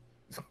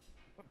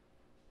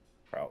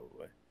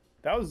 Probably.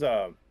 That was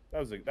a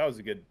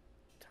good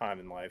time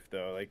in life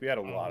though. Like we had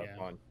a lot of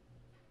fun.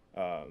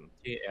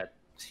 Yeah.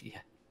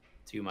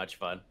 Too much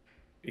fun.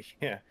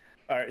 Yeah.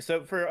 All right.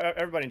 So for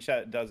everybody in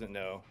chat that doesn't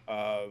know,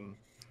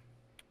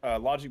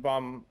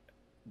 LogicBomb,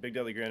 Big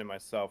Deadly Grin, and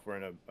myself were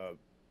in a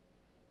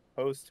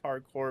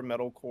post-hardcore,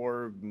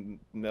 metalcore,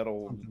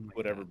 metal, Like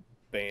whatever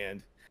that.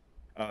 band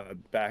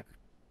back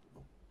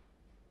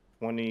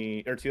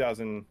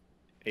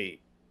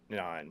 2008,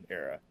 9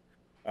 era.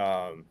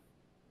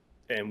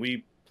 And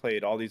we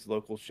played all these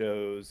local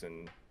shows,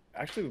 and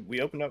actually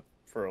we opened up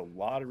for a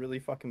lot of really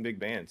fucking big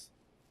bands,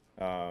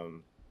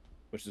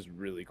 which is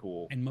really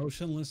cool. And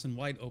Motionless in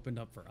White opened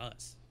up for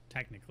us,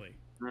 technically.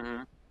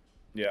 Mm-hmm.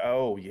 Yeah.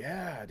 Oh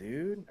yeah,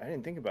 dude. I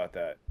didn't think about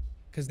that.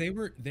 Because they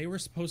were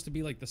supposed to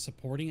be like the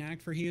supporting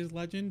act for He Is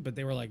Legend, but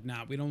they were like,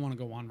 nah, we don't want to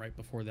go on right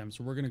before them,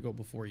 so we're gonna go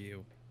before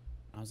you.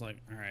 I was like,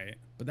 all right,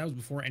 but that was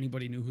before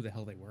anybody knew who the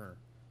hell they were.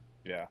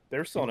 Yeah,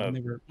 they're still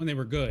in when they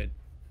were good.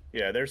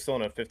 Yeah, they're still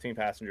in a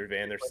 15-passenger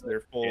van. They're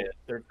full.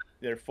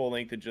 Their full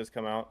length had just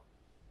come out.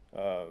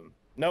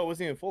 No, it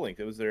wasn't even full length.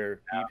 It was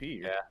their EP.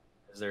 Yeah,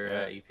 it was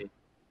their EP.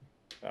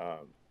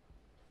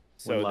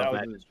 So that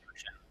was.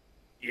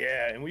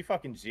 Yeah, and we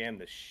fucking jammed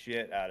the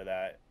shit out of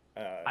that.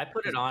 I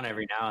put it on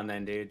every now and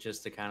then, dude,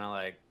 just to kind of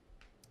like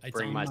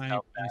bring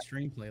myself my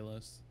stream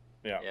playlist.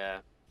 Yeah. Yeah.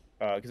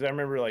 Because I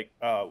remember like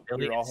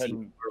we were all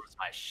heading. Was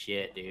my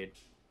shit, dude.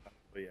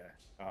 But yeah.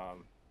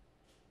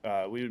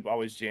 We would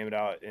always jam it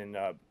out in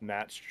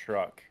Matt's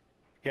truck.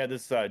 He had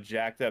this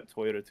jacked up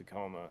Toyota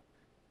Tacoma,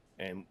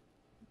 and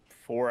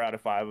 4 out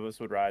of 5 of us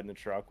would ride in the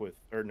truck with,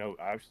 or no,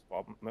 actually,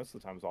 most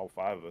of the times all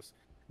 5 of us.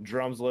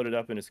 Drums loaded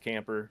up in his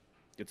camper,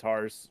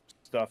 guitars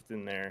stuffed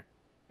in there,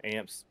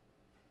 amps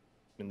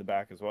in the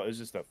back as well. It was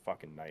just a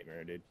fucking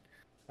nightmare, dude.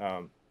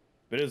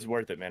 But it was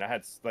worth it, man.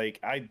 I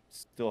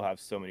still have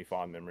so many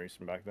fond memories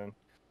from back then.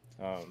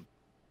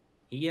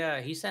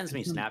 He sends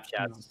me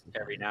Snapchats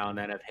every now and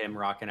then of him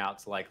rocking out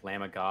to like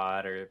Lamb of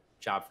God or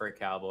Job for a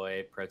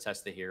Cowboy,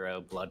 Protest the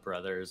Hero, Blood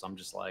Brothers. I'm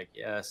just like,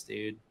 yes,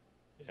 dude.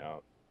 Yeah.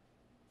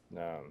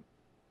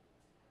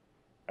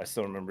 I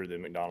still remember the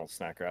McDonald's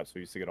snack wraps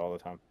we used to get all the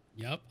time.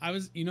 Yep.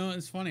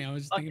 It's funny. I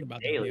was just thinking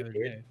about that the other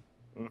day.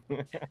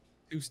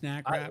 2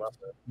 snack wraps,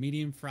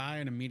 medium fry,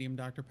 and a medium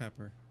Dr.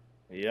 Pepper.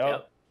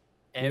 Yep.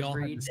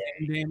 Every day.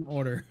 Same damn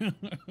order.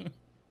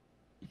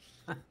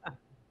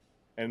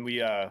 And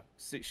we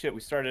we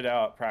started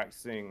out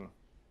practicing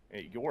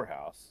at your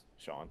house,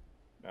 Sean.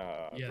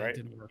 Yeah, right? that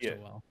didn't work Yeah.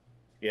 so well.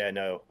 Yeah,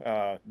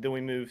 no. Then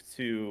we moved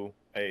to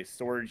a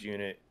storage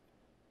unit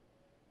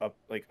up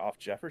like off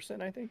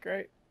Jefferson, I think,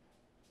 right?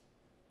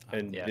 I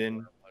don't And Yeah. remember then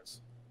where it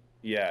was.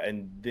 yeah,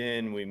 and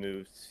then we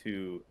moved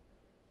to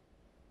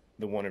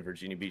the one in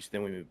Virginia Beach.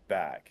 Then we moved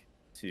back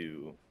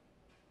to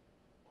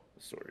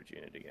the storage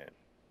unit again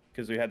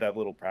because we had that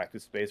little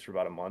practice space for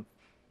about a month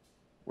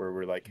where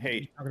we're like, You're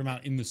hey, talking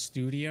about in the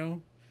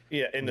studio?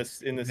 yeah, in the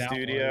That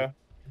studio,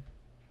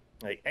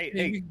 like, hey,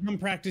 Hey, we can come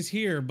practice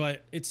here,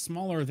 but it's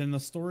smaller than the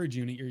storage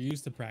unit you're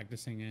used to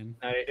practicing in.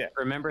 Yeah.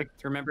 Remember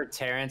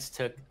Terrence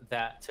took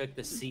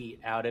the seat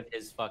out of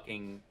his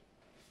fucking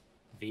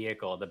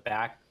vehicle, the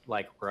back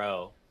like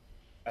row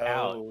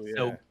out, oh yeah,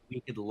 so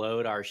we could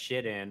load our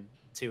shit in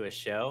to a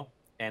show,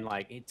 and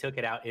like he took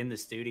it out in the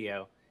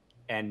studio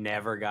and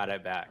never got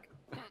it back.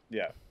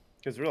 yeah.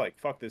 Because we're like,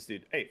 fuck this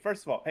dude. Hey,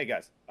 first of all, hey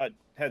guys,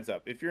 heads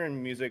up. If you're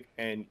in music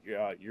and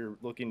you're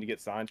looking to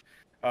get signed,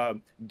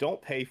 don't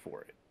pay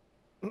for it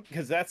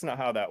because that's not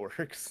how that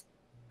works.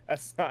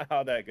 That's not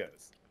how that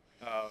goes.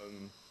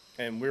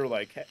 And we were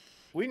like, hey,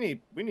 we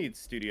need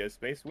studio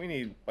space. We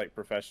need like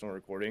professional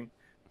recording.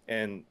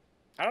 And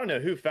I don't know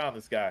who found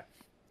this guy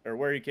or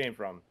where he came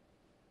from,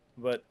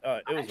 but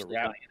it was a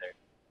rap.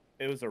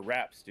 It was a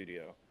rap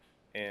studio,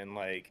 and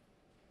like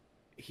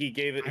he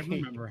gave it. I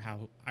remember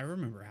how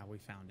we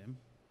found him.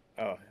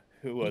 Oh,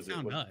 who was He it?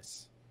 found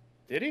us.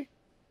 Did he?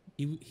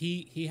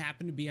 He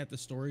happened to be at the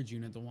storage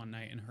unit the one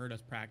night and heard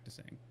us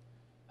practicing.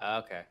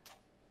 Okay.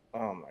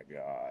 Oh my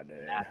god.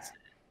 That's it.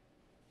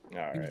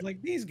 All He was right.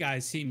 like, these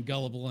guys seem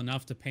gullible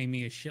enough to pay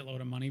me a shitload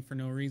of money for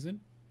no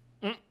reason.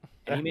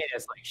 And he made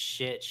us like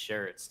shit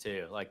shirts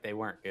too. Like they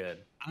weren't good.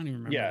 I don't even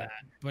remember Yeah. that.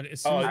 But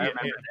as soon Oh, as I yeah,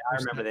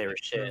 remember they were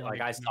shit. were Like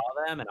like, I saw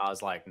them and I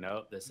was like,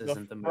 nope, this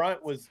isn't the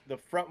the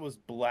front was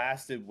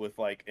blasted with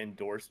like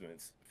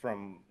endorsements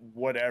from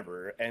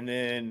whatever, and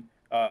then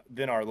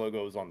our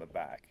logo was on the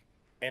back,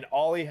 and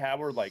all he had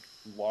were like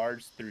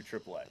large through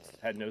triple X,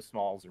 had no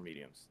smalls or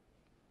mediums,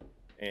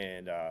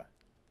 and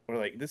we're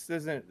like, this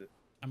isn't.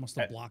 I must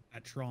have blocked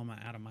that trauma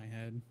out of my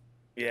head.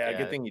 Yeah, Yeah.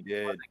 good thing you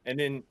did.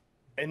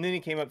 And then he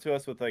came up to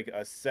us with like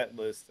a set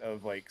list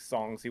of like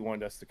songs he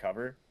wanted us to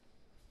cover.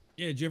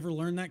 Yeah, did you ever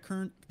learn that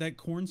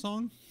corn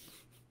song?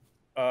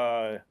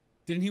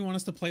 Didn't he want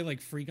us to play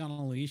like Freak on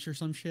a Leash or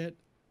some shit?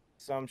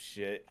 Some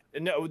shit.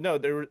 No,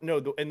 there were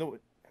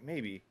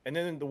maybe. And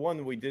then the one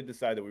that we did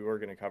decide that we were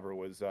going to cover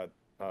was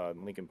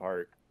Linkin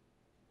Park.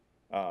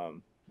 But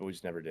we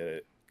just never did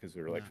it because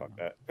we were like, fuck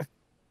that.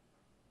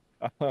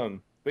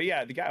 But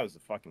yeah, the guy was a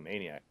fucking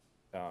maniac.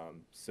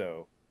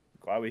 So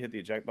glad we hit the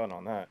eject button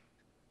on that.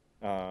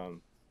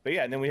 But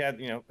yeah, and then we had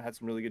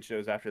some really good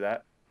shows after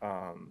that.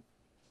 Shout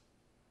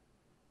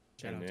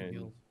out to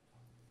Gil.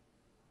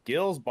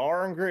 Gil's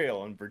Bar and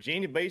Grill in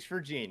Virginia Beach,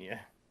 Virginia.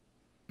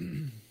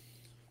 Where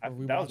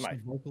we that was watched my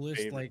the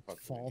vocalist favorite like fucking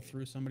fall movie.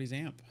 through somebody's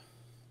amp.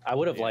 I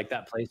would have liked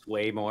that place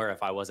way more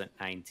if I wasn't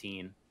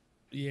 19.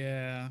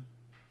 Yeah.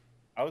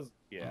 I was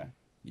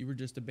You were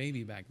just a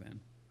baby back then.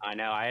 I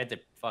know. I had to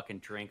fucking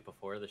drink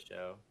before the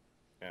show.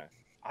 Yeah.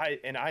 I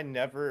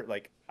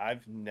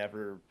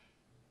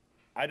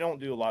don't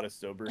do a lot of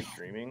sober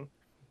streaming.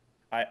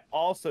 I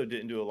also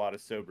didn't do a lot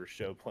of sober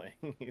show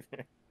playing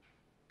either.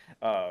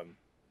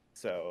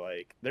 So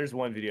like there's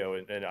one video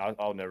and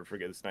I'll never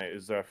forget this night. It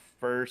was our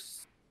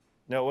first,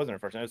 no, it wasn't our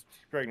first night. It was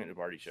Pregnant to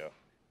Party show.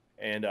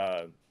 And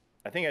I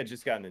think I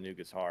just gotten a new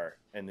guitar,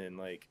 and then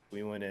like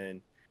we went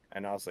in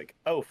and I was like,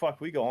 oh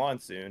fuck, we go on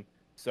soon.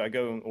 So I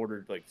go and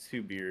ordered like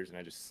 2 beers and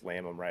I just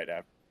slam them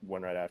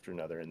one right after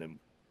another, and then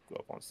go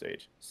up on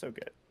stage. So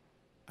good.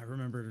 I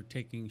remember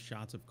taking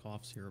shots of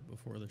cough syrup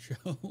before the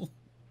show.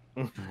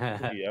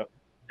 Yep.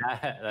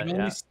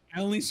 I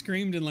only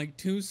screamed in like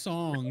 2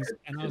 songs,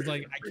 and I was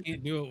like, I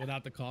can't do it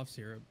without the cough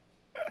syrup.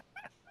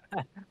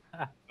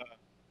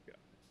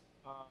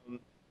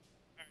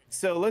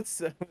 So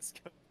let's go.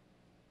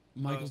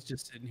 Michael's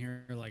just sitting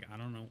here like, I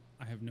don't know.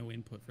 I have no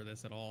input for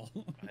this at all.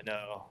 I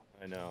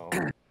know.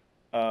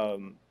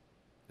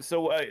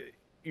 So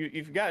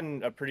you've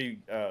gotten a pretty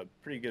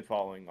good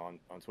following on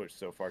Twitch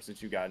so far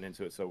since you've gotten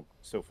into it so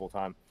full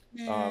time.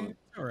 All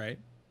right.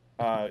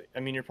 I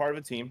mean, you're part of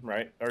a team,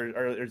 right?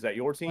 Or is that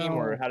your team,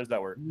 or how does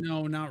that work?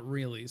 No, not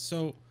really.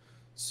 So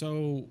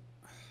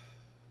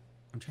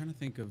I'm trying to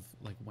think of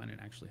like when it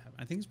actually happened.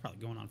 I think it's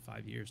probably going on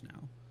 5 years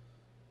now.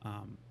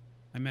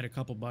 I met a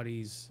couple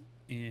buddies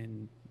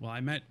I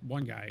met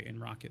one guy in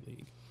Rocket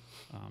League.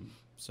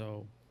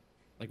 So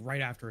like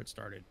right after it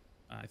started,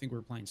 I think we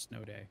were playing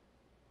Snow Day,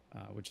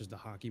 which is the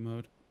hockey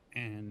mode.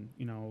 And,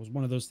 it was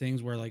one of those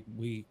things where like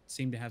we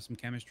seemed to have some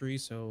chemistry.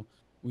 So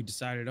we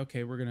decided,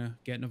 okay, we're going to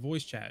get in a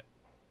voice chat.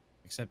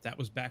 Except that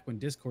was back when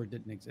Discord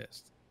didn't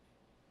exist.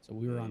 So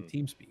we were on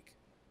TeamSpeak.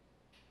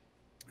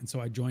 And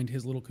so I joined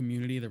his little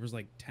community. There was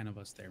like 10 of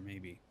us there,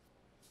 maybe.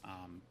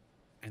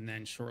 And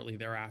then shortly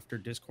thereafter,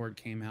 Discord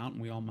came out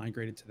and we all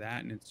migrated to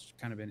that. And it's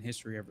kind of been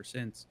history ever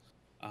since.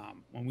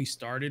 When we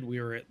started,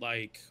 we were at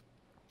like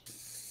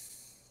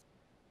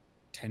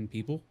 10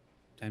 people,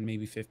 10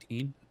 maybe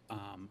 15.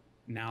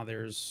 Now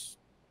there's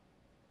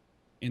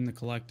in the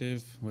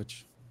collective,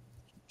 which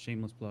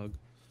shameless plug.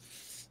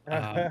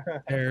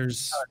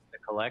 There's The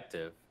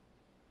collective.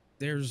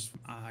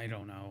 I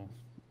don't know,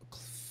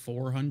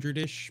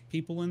 400-ish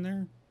people in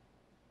there.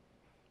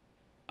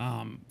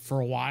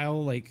 For a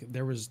while, like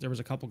there was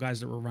a couple guys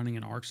that were running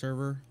an ARC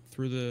server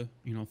through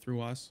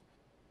through us.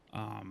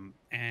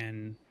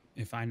 And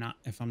if I'm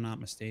not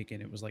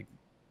mistaken, it was like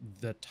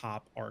the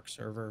top ARC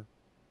server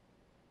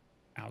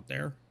out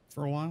there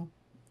for a while,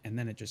 and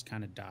then it just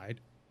kind of died.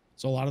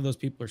 So a lot of those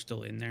people are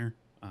still in there.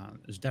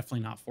 There's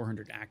definitely not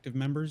 400 active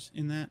members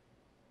in that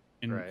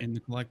in the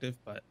collective,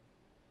 but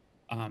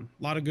a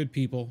lot of good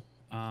people.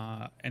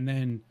 And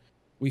then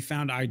we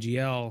found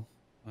IGL,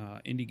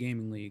 Indie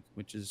Gaming League,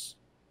 which is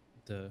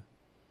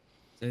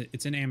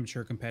it's an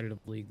amateur competitive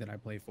league that I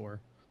play for.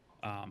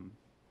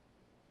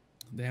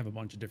 They have a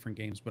bunch of different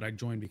games, but I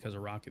joined because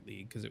of Rocket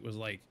League, because it was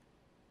like,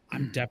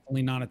 I'm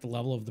definitely not at the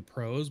level of the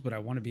pros, but I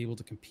want to be able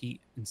to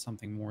compete in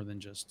something more than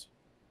just,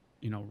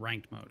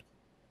 ranked mode.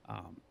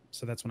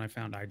 So that's when I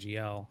found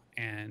IGL,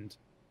 and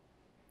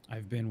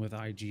I've been with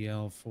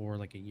IGL for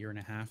like a year and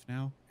a half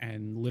now.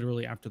 And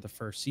literally after the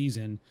first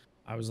season,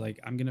 I was like,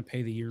 I'm going to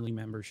pay the yearly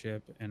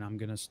membership and I'm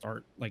going to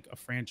start like a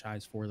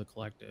franchise for the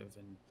collective.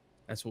 And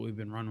that's what we've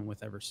been running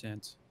with ever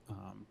since.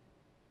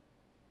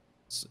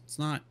 It's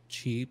not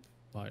cheap,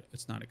 but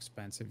it's not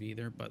expensive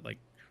either. But like,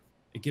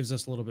 it gives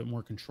us a little bit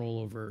more control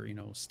over,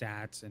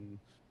 stats and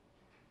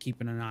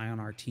keeping an eye on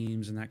our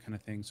teams and that kind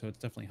of thing. So it's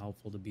definitely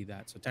helpful to be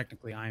that. So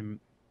technically I'm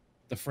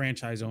the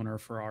franchise owner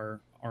for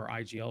our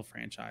IGL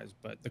franchise,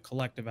 but the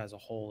collective as a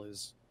whole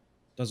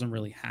doesn't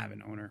really have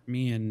an owner.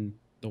 Me and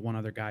the one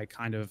other guy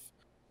kind of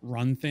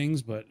run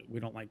things, but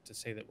we don't like to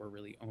say that we're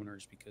really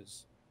owners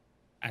because,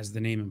 as the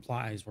name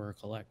implies, we're a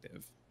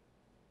collective.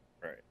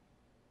 Right.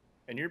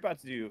 And you're about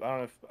to do, I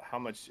don't know how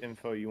much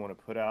info you want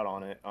to put out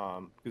on it,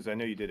 because I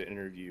know you did an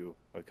interview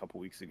a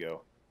couple weeks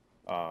ago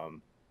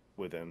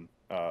with him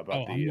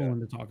about I'm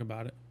willing to talk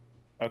about it.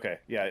 Okay,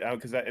 yeah,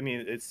 because I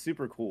mean, it's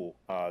super cool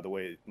the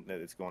way that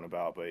it's going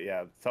about. But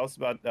yeah, tell us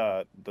about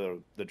the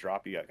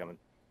drop you got coming.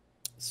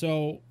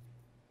 So, I'm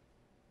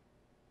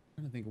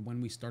trying to think of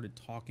when we started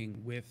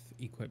talking with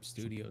Equip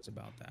Studios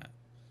about that.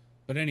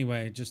 But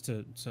anyway, just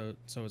so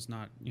it's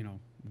not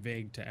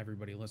vague to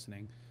everybody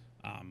listening,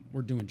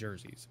 we're doing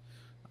jerseys.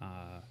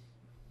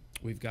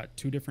 We've got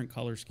 2 different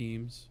color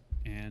schemes,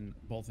 and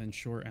both in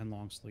short and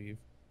long sleeve,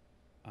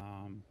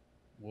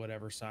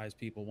 whatever size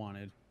people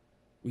wanted.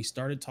 We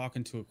started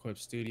talking to Equip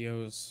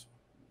Studios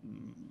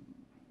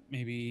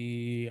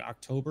maybe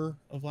October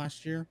of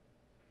last year,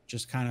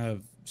 just kind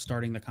of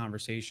starting the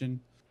conversation,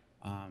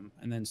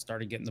 and then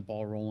started getting the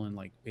ball rolling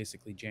like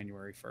basically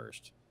January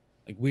 1st.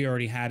 Like we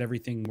already had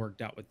everything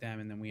worked out with them,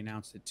 and then we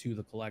announced it to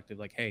the collective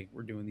like, hey,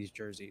 we're doing these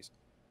jerseys.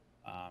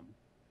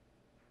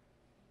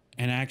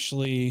 And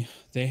actually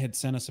they had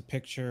sent us a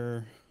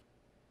picture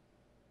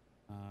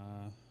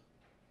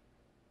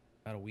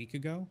about a week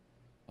ago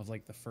of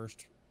like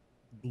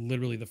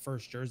literally the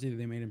first jersey that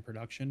they made in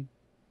production.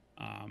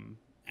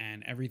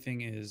 And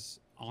everything is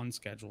on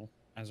schedule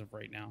as of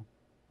right now.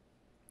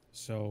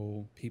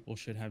 So people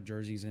should have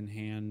jerseys in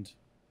hand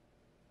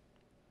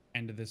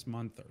end of this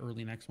month,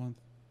 early next month.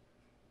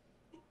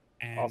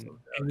 And awesome.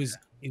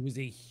 It was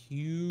a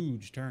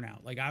huge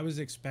turnout. Like I was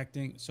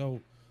expecting,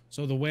 so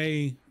the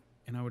way,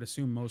 and I would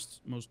assume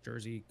most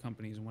jersey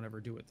companies and whatever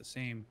do it the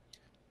same,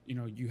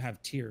 you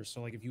have tiers.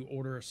 So like if you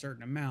order a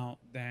certain amount,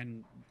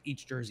 then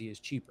each jersey is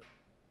cheaper.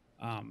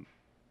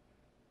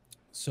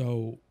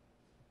 So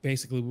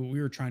basically what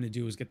we were trying to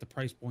do is get the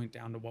price point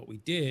down to what we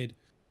did.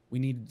 We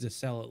needed to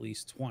sell at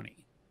least 20.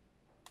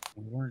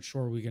 We weren't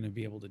sure we were going to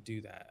be able to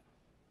do that.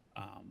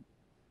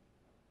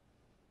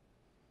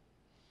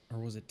 Or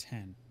was it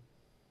 10?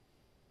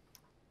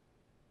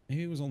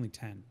 Maybe it was only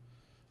 10.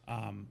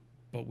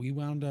 But we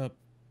wound up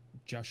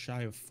just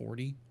shy of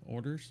 40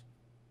 orders.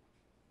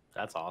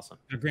 That's awesome.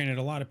 Now, granted,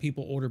 a lot of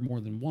people ordered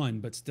more than one,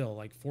 but still,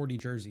 like 40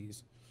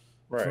 jerseys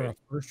for a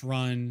first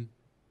run,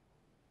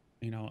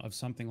 of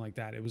something like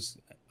that. It was.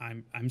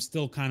 I'm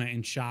still kind of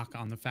in shock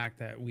on the fact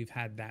that we've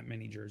had that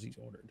many jerseys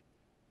ordered.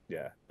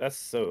 Yeah, that's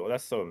so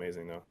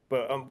amazing though.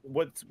 But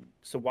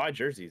why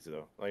jerseys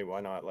though? Like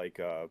why not like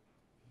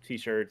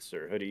t-shirts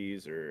or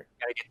hoodies or?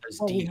 Gotta get those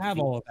we have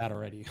all of that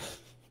already.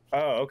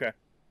 Oh, okay.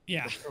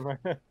 Yeah.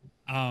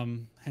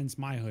 Hence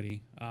my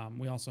hoodie.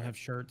 We also have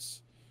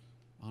shirts.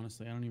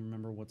 Honestly, I don't even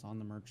remember what's on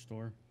the merch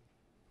store.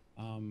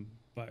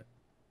 But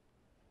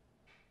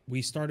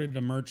we started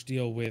a merch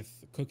deal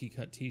with Cookie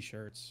Cut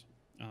t-shirts,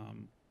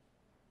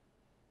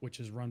 which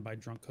is run by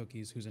Drunk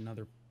Cookies, who's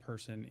another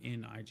person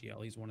in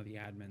IGL. He's one of the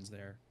admins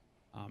there.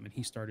 And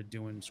he started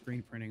doing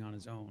screen printing on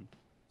his own.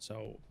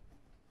 So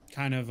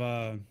kind of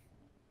a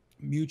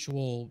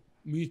mutually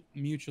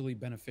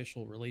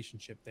beneficial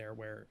relationship there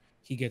where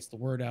he gets the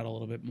word out a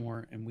little bit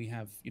more and we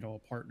have, a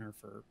partner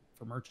for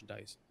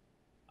merchandise.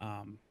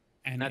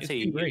 And that's how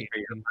you use for your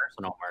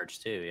personal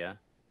merch too. Yeah.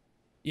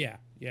 Yeah,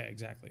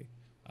 exactly.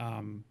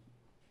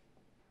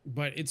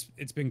 but it's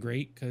been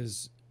great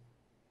because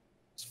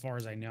as far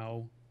as I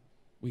know,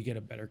 we get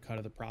a better cut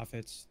of the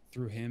profits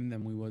through him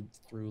than we would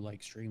through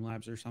like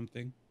Streamlabs or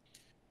something.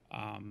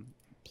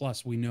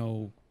 Plus we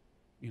know,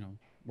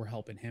 we're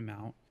helping him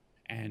out,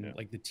 and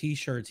like the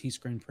t-shirts he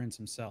screen prints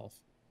himself,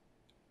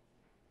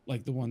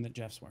 like the one that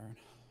Jeff's wearing.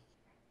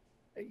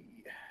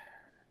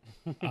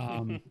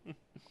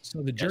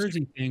 So the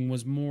jersey thing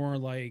was more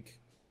like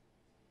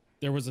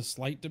there was a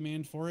slight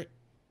demand for it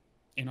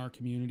in our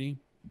community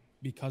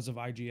because of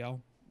IGL.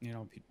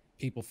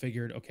 People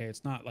figured, okay,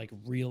 it's not like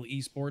real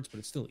esports, but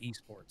it's still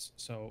esports.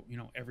 So,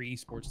 every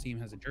esports team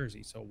has a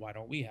jersey. So why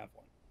don't we have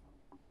one?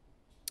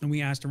 And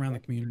we asked around the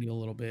community a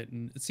little bit,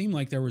 and it seemed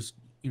like there was,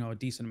 a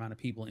decent amount of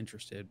people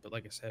interested. But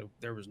like I said,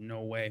 there was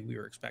no way we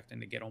were expecting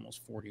to get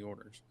almost 40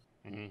 orders.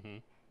 Mm-hmm.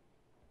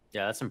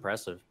 Yeah, that's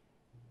impressive.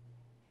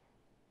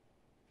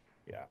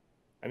 Yeah.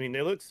 I mean,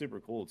 they look super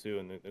cool too,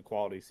 and the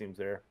quality seems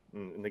there.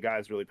 And the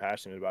guy's really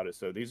passionate about it.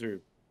 So these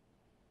are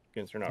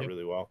going to turn out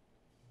really well.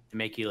 To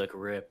make you look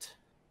ripped.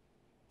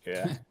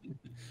 Yeah.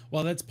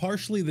 Well, that's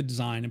partially the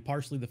design and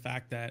partially the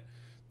fact that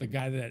the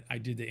guy that I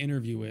did the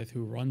interview with,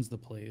 who runs the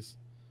place.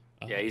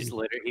 Yeah, he's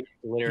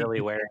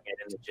literally wearing it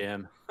in the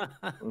gym.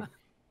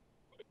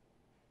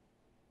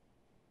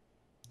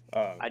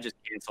 I just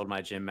canceled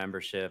my gym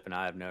membership, and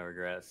I have no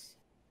regrets.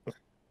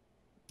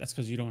 That's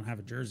because you don't have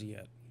a jersey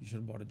yet. You should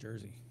have bought a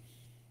jersey.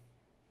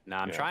 No,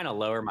 I'm trying to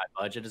lower my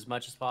budget as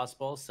much as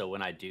possible, so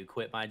when I do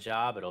quit my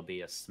job, it'll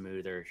be a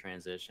smoother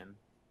transition.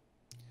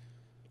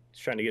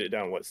 Just trying to get it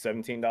down, what,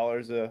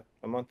 $17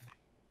 a month?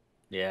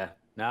 Yeah.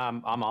 No,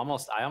 I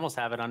almost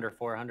have it under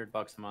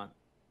 $400 a month.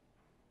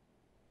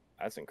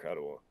 That's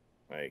incredible.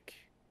 Like,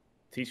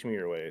 teach me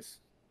your ways.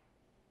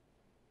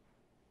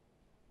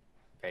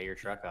 Pay your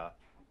truck off.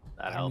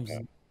 That helps.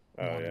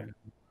 Oh yeah.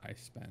 I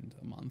spend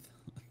a month.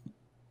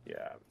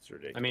 Yeah, it's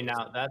ridiculous. I mean,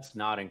 now that's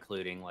not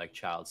including like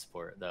child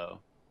support though.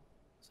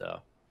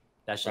 So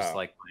that's just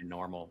like my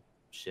normal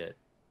shit.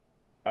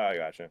 Oh, I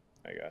gotcha.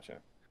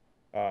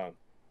 Yeah,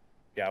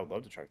 I would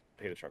love to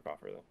pay the truck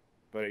off for though.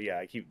 But yeah,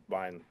 I keep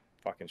buying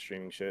fucking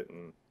streaming shit,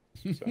 and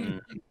so.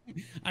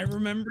 I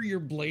remember your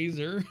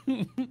Blazer.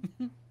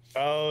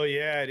 Oh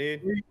yeah,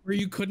 dude. Where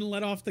you couldn't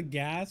let off the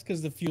gas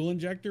because the fuel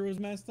injector was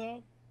messed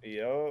up.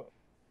 Yo.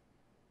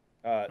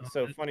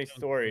 So funny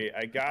story.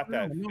 I got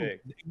that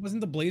fixed. It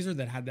wasn't the Blazer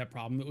that had that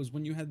problem. It was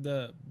when you had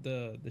the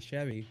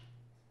Chevy.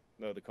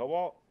 No, the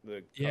Cobalt,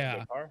 the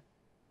car.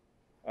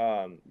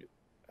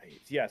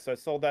 Yeah. So I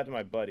sold that to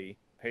my buddy,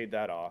 paid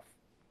that off,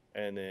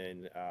 and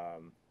then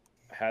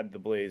had the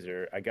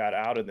Blazer. I got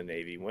out of the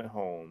Navy, went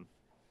home,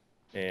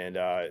 and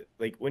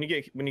like when you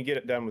get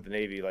it done with the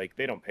Navy, like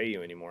they don't pay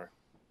you anymore.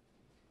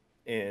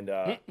 And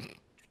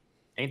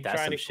ain't that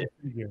some shit?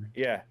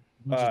 Yeah.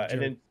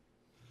 And then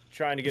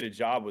trying to get a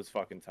job was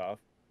fucking tough.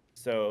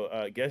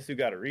 So guess who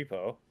got a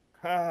repo?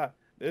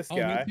 This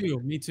guy.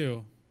 Me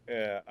too.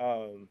 Yeah.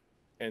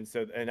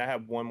 And I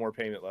have one more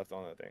payment left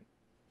on that thing.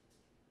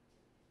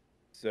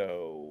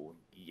 So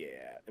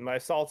yeah. Am I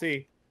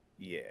salty?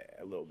 Yeah,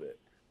 a little bit.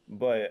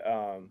 But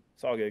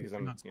it's all good because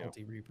I'm not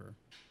salty Reaper.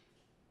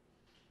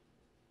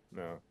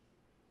 No.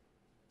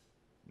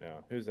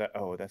 Who's that?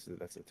 Oh, that's a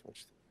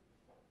Twitch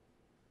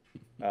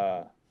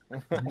thing.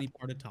 Any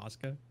part of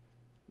Tosca?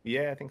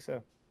 Yeah, I think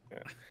so.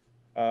 Yeah.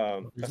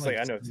 That's like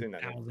I know it's in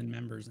that 1,000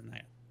 members in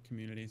that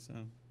community, so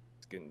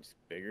it's getting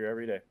bigger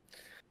every day.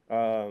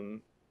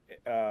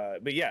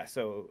 But yeah,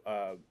 so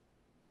got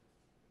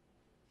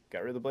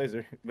rid of the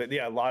Blazer. But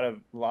yeah, a lot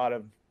of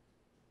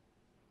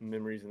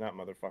memories in that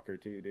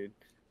motherfucker too, dude.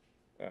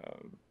 Yeah.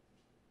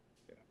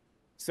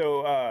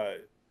 So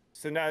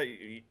now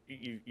you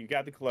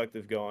got the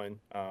collective going.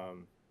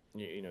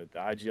 You know the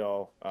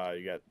IGL.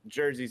 You got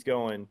jerseys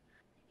going.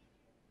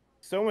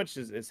 So much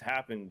has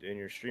happened in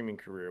your streaming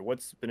career.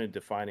 What's been a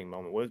defining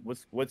moment?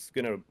 What's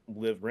gonna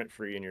live rent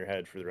free in your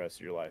head for the rest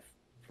of your life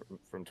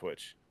from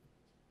Twitch?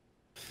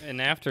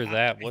 And after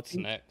that, what's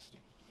next?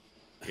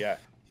 Yeah.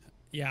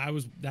 Yeah,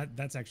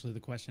 that's actually the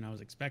question I was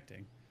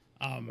expecting.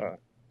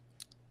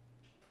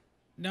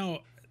 No,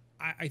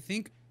 I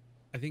think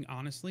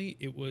honestly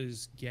it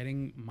was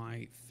getting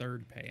my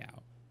third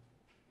payout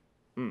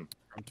from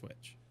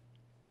Twitch.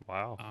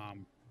 Wow.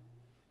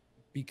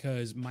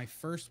 Because my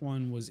first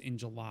one was in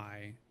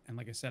July, and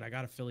like I said, I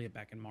got affiliate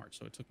back in March,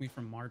 so it took me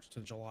from March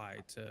to July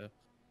to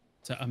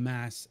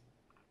amass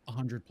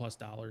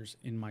 $100+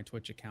 in my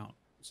Twitch account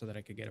so that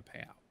I could get a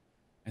payout.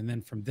 And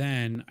then from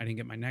then, I didn't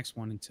get my next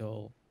one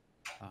until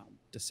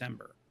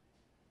December.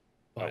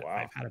 But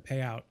I've had a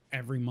payout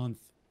every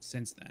month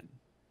since then.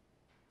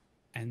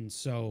 And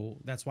so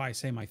that's why I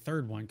say my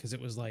third one, because it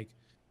was like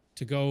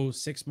to go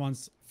 6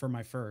 months for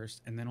my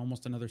first and then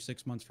almost another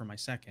 6 months for my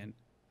second.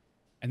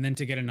 And then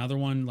to get another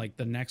one like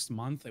the next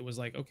month, it was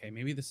like, okay,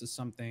 maybe this is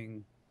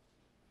something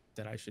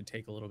that I should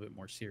take a little bit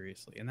more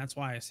seriously. And that's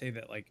why I say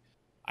that like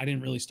I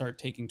didn't really start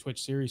taking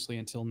Twitch seriously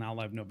until Now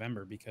Live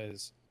November,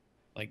 because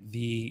like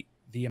the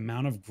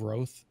amount of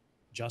growth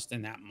just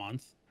in that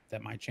month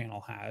that my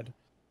channel had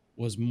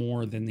was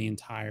more than the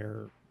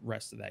entire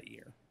rest of that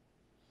year.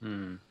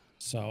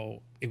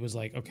 So it was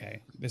like,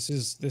 okay, this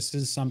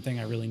is something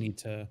I really need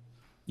to,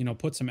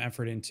 put some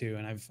effort into.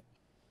 And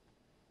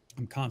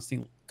I'm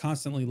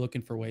constantly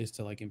looking for ways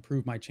to like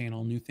improve my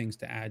channel, new things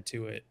to add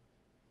to it,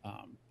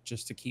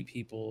 just to keep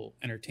people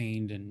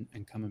entertained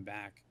and coming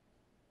back.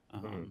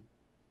 And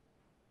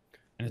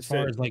as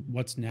far as like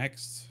what's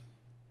next,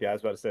 yeah, I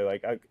was about to say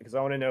like because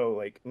I want to know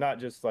like not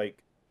just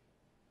like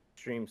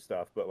stream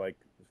stuff, but like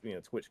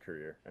Twitch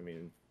career. I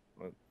mean,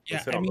 let's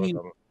hit on both of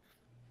them.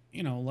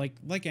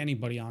 like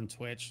anybody on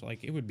Twitch,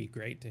 like it would be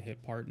great to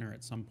hit partner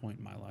at some point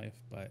in my life,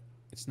 but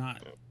it's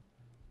not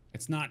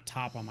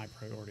top on my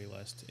priority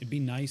list. It'd be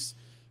nice.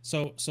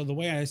 So the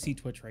way I see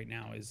Twitch right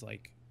now is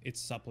like it's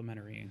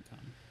supplementary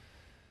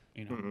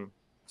income,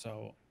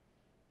 So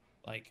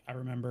like I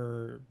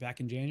remember back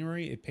in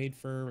January, it paid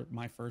for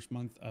my first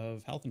month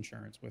of health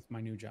insurance with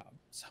my new job.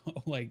 So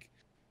like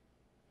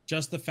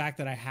just the fact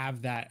that I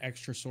have that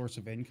extra source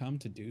of income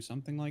to do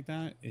something like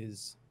that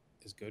is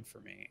good for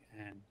me.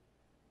 And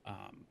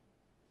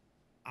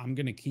I'm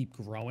going to keep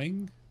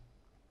growing,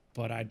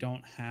 but I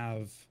don't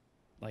have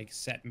like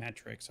set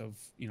metrics of,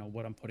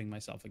 what I'm putting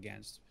myself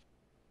against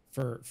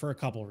for a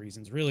couple of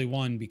reasons. Really,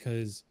 one,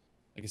 because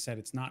like I said,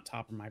 it's not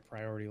top of my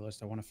priority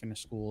list. I want to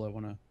finish school. I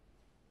want to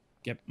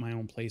get my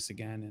own place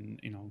again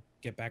and,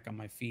 get back on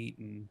my feet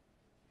and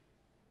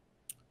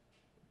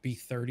be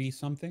 30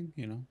 something,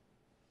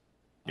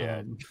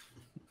 Yeah.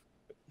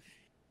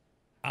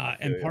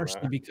 And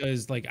partially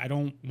because like I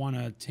don't want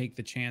to take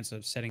the chance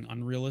of setting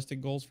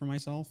unrealistic goals for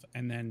myself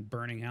and then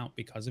burning out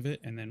because of it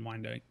and then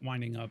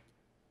winding up,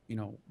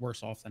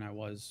 worse off than I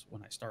was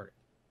when I started.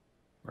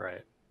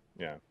 Right.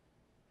 Yeah.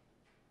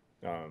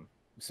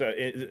 So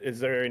is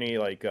there any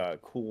like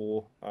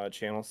cool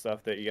channel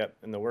stuff that you got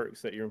in the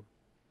works that you're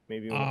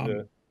maybe wanting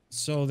to?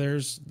 So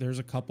there's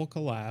a couple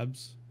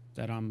collabs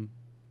that I'm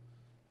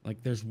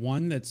like, there's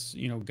one that's,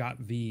 got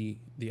the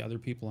other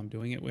people I'm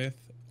doing it with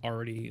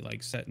already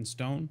like set in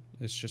stone.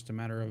 It's just a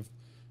matter of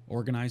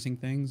organizing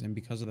things. And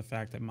because of the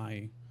fact that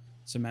my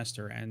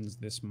semester ends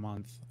this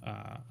month,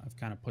 I've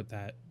kind of put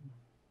that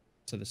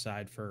to the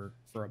side for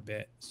a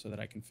bit so that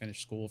I can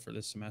finish school for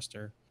this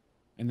semester.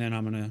 And then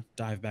I'm going to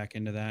dive back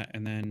into that.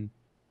 And then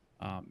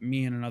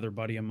me and another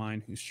buddy of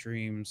mine who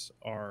streams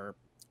are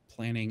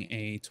planning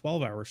a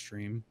 12-hour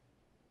stream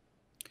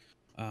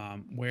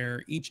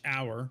where each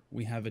hour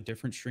we have a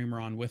different streamer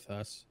on with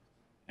us.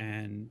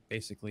 And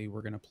basically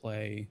we're going to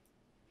play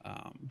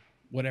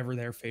whatever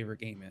their favorite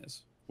game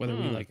is, whether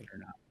we like it or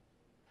not.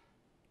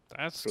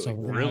 That's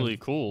really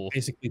cool.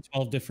 Basically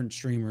 12 different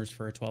streamers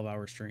for a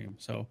 12-hour stream.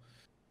 So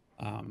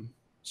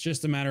it's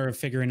just a matter of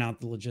figuring out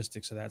the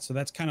logistics of that. So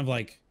that's kind of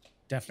like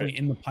definitely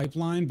in the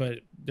pipeline, but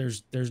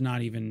there's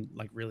not even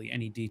like really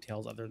any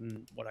details other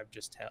than what I've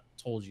just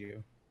told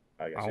you.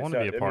 I want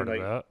to be a part of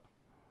that.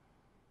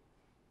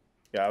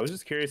 Yeah, I was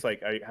just curious,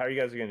 like, how are you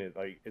guys going to,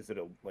 like, is it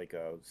a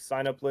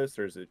sign-up list,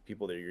 or is it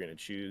people that you're going to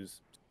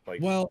choose,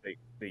 like, that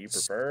you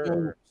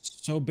prefer?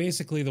 So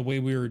basically the way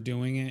we were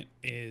doing it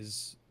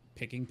is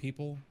picking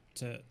people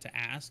to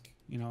ask,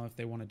 if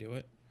they want to do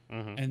it.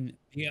 And,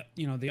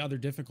 the other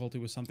difficulty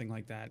with something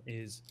like that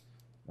is,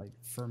 like,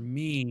 for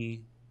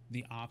me,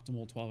 the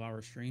optimal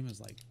 12-hour stream is,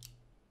 like,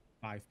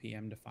 5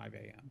 p.m. to 5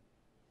 a.m.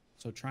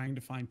 So trying to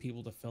find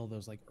people to fill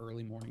those, like,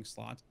 early morning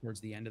slots towards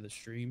the end of the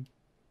stream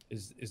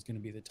is going to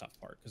be the tough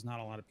part because not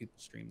a lot of people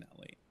stream that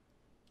late.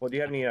 Well, do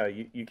you have any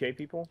UK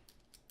people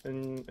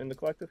in the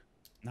collective?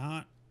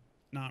 Not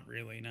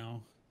really,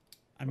 no.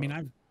 I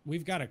mean,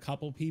 we've got a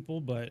couple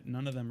people, but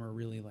none of them are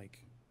really like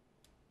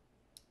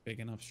big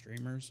enough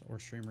streamers or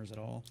streamers at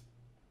all.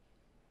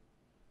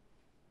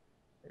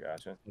 I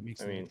gotcha.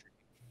 I mean,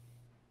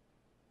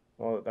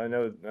 well, I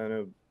know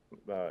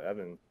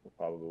Evan will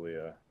probably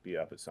be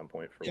up at some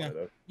point for one of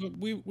those.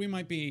 We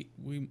might be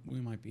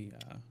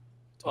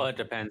well, it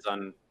depends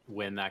on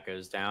when that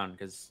goes down,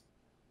 because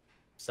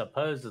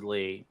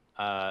supposedly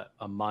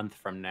a month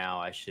from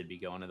now I should be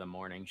going to the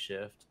morning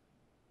shift.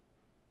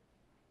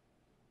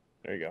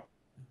 There you go.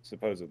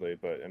 Supposedly,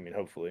 but I mean,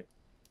 hopefully.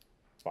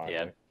 Finally.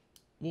 Yeah.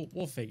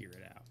 We'll figure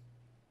it out.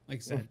 Like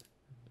I said,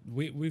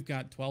 we've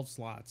got 12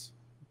 slots,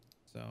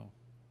 so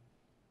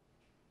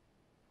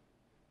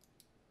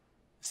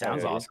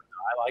sounds awesome.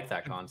 I like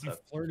that concept.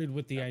 I flirted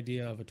with the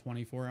idea of a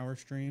 24-hour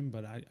stream,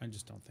 but I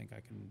just don't think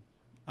I can.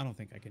 I don't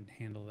think I can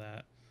handle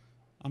that.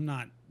 I'm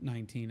not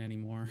 19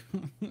 anymore.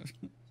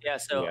 Yeah,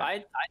 so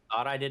I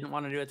thought I didn't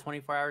want to do a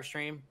 24-hour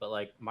stream, but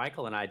like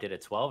Michael and I did a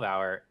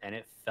 12-hour, and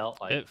it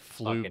felt like it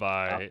flew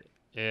by.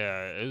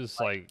 Yeah, it was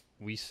like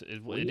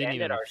it didn't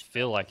even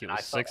feel like it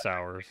was 6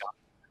 hours.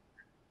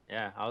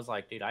 Yeah, I was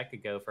like, dude, I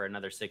could go for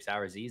another 6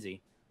 hours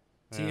easy.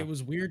 See, it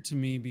was weird to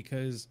me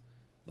because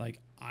like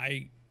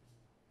I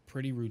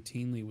pretty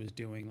routinely was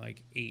doing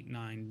like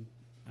 8-9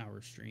 hour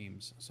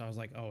streams. So I was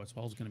like, oh,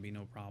 12 is going to be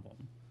no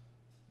problem.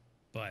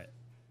 But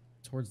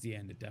towards the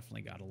end, it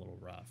definitely got a little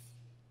rough.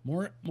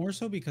 More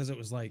so because it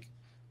was like,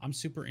 I'm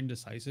super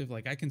indecisive.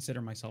 Like I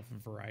consider myself a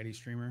variety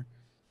streamer,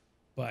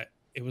 but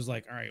it was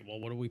like, all right, well,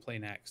 what do we play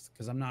next?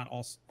 Because I'm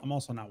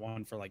also not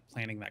one for like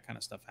planning that kind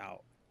of stuff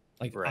out.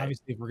 Like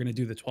obviously, if we're gonna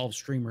do the 12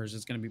 streamers,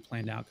 it's gonna be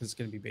planned out because it's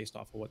gonna be based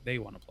off of what they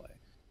want to play.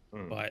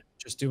 But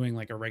just doing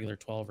like a regular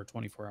 12 or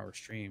 24-hour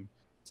stream,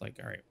 it's like,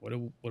 all right, what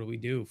do we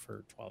do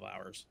for 12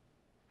 hours?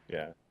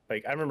 Yeah,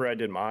 like I remember I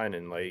did mine,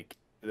 and like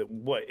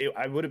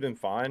I would have been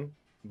fine,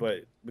 but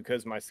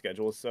because my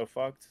schedule is so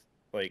fucked,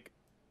 like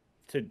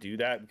to do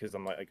that because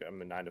I'm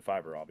a 9 to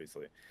 5er,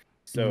 obviously.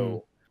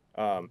 So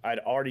I'd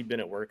already been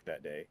at work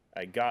that day.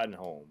 I'd gotten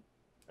home,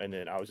 and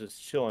then I was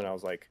just chilling. I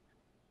was like,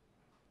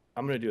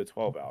 I'm gonna do a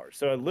 12 hours.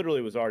 So I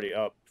literally was already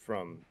up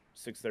from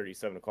 6:30,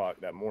 7 o'clock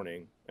that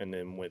morning, and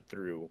then went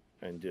through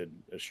and did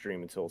a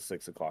stream until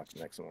 6 o'clock the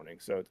next morning.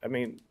 So I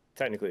mean,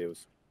 technically,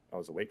 I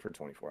was awake for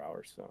 24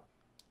 hours. So,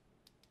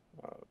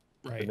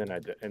 right. And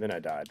then I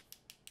died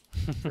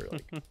for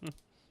like a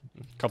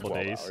couple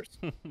days.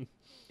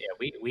 Yeah,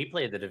 we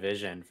played the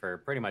Division for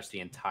pretty much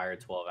the entire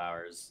 12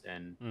 hours,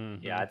 and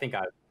yeah, I think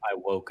I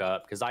woke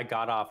up because I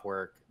got off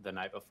work the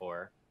night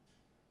before,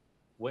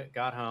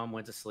 got home,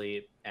 went to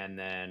sleep, and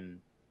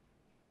then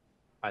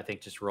I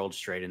think just rolled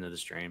straight into the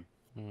stream.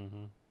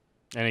 And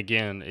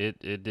again, it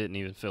didn't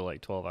even feel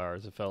like 12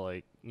 hours. It felt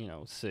like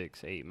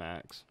 6, 8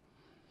 max.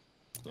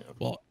 Yeah.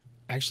 Well,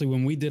 actually,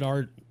 when we did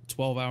our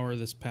 12-hour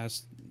this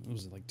past, what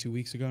was it, like 2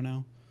 weeks ago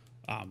now?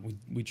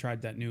 We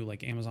tried that new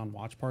like Amazon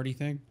Watch Party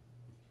thing.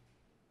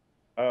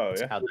 Oh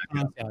yeah.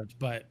 Concept,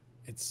 but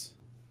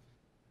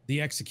the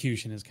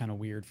execution is kind of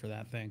weird for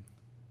that thing.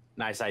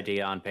 Nice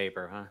idea on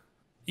paper, huh?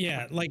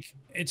 Yeah, like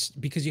it's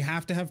because you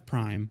have to have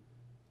Prime,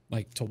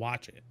 like to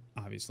watch it,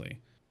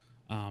 obviously,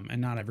 and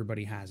not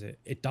everybody has it.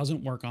 It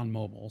doesn't work on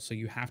mobile, so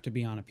you have to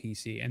be on a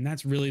PC, and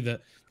that's really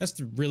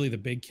the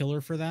big killer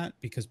for that,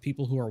 because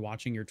people who are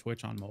watching your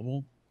Twitch on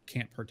mobile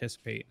can't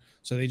participate,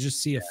 so they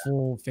just see a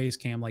full face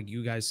cam like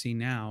you guys see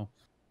now,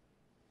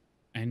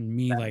 and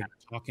me like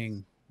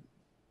talking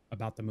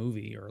about the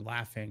movie or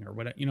laughing or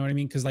whatever, you know what I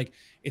mean? Because like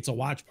it's a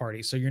watch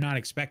party, so you're not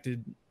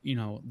expected,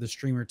 the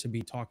streamer to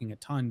be talking a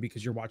ton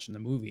because you're watching the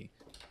movie,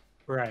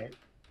 right?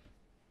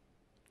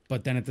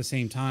 But then at the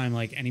same time,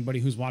 like anybody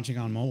who's watching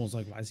on mobile is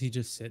like, why is he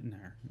just sitting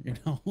there?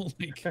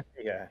 Like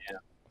yeah.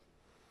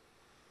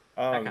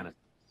 That kind of.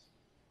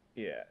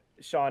 Yeah,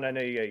 Sean, I know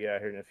you get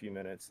out here in a few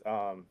minutes.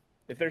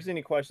 If there's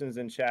any questions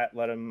in chat,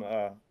 let them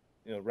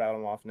rattle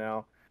them off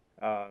now.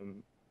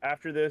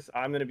 After this,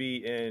 I'm going to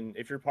be in,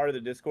 if you're part of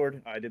the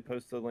Discord, I did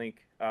post the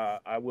link.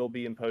 I will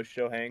be in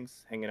post-show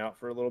hanging out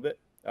for a little bit.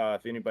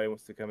 If anybody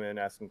wants to come in and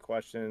ask some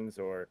questions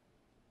or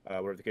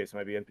whatever the case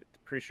might be. I'm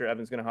pretty sure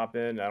Evan's going to hop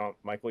in.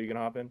 Michael, you going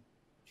to hop in?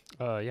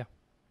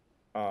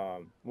 Yeah.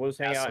 We'll just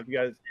hang out. If you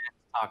guys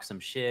talk some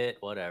shit,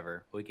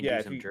 whatever. We can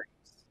do some drinks.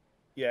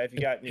 Yeah, if you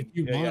got... If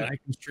you want, I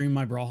can stream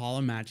my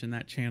Brawlhalla match in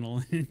that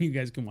channel, and you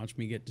guys can watch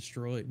me get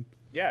destroyed.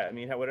 Yeah, I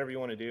mean, whatever you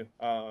want to do.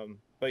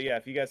 But yeah,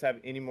 if you guys have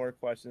any more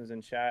questions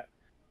in chat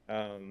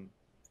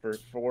for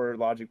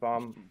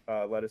LogicBomb,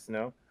 let us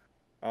know.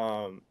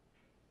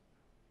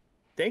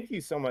 Thank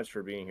you so much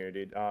for being here,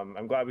 dude.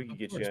 I'm glad we could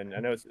get you in. I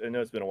know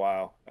it's been a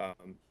while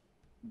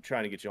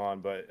trying to get you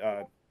on, but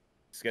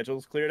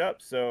schedule's cleared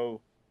up.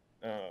 So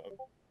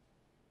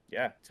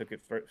yeah, took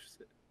it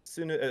first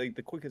soon,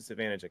 the quickest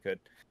advantage I could.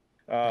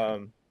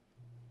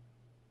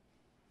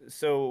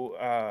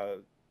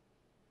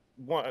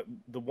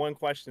 The one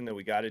question that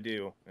we got to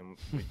do, and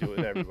we do it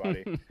with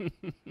everybody,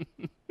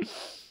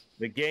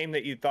 the game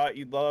that you thought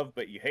you'd love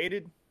but you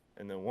hated,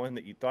 and the one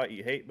that you thought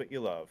you hate but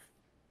you love.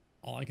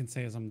 All I can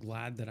say is I'm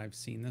glad that I've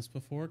seen this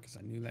before, because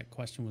I knew that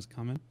question was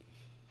coming.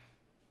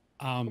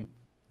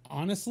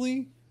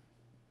 Honestly,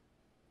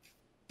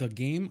 the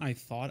game I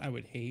thought I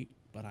would hate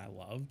but I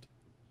loved,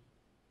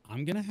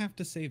 I'm gonna have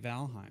to say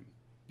Valheim,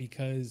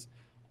 because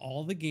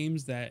all the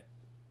games that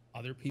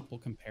other people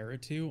compare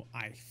it to,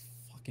 I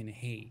fucking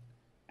hate.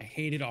 I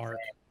hated Ark.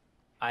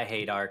 I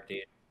hate Ark,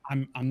 dude.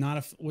 I'm not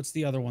a. What's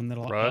the other one that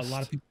a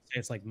lot of people say?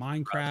 It's like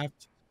Minecraft.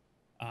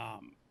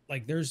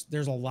 Like there's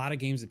a lot of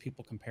games that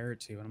people compare it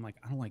to, and I'm like,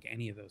 I don't like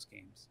any of those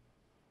games.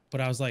 But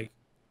I was like,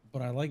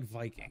 but I like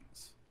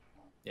Vikings.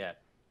 Yeah.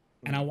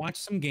 And I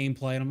watched some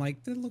gameplay, and I'm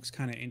like, that looks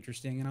kind of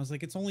interesting. And I was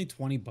like, it's only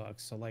 $20,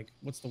 so like,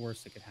 what's the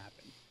worst that could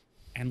happen?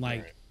 And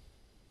like,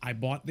 I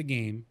bought the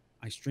game.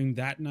 I streamed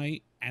that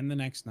night and the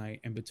next night,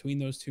 and between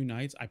those 2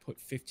 nights, I put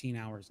 15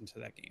 hours into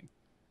that game.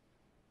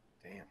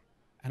 Damn.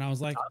 And I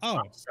was like, I'm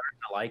starting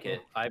to like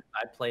it. I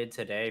played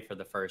today for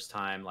the first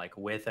time, like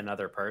with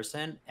another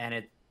person,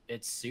 and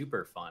it's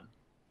super fun.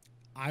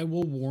 I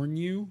will warn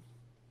you,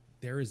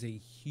 there is a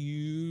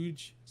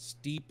huge,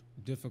 steep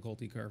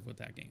difficulty curve with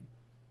that game.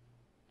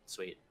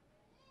 Sweet.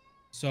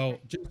 So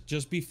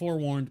just be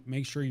forewarned.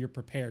 Make sure you're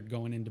prepared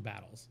going into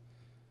battles.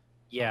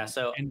 Yeah.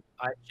 So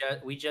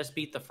we just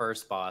beat the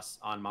first boss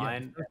on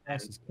mine. Yeah, the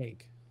first boss is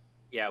cake.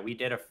 Yeah, we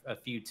did a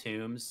few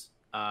tombs,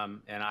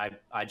 and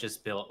I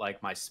just built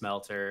like my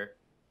smelter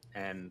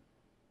and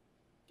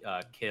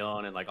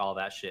kiln and like all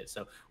that shit.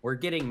 So we're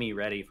getting me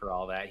ready for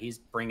all that. He's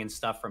bringing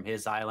stuff from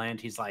his island.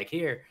 He's like,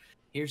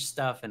 here's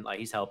stuff, and like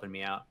he's helping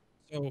me out.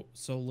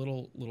 So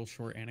little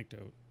short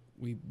anecdote.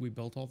 We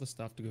built all the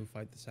stuff to go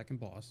fight the second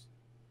boss,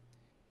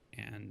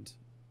 and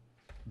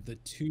the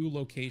 2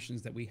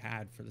 locations that we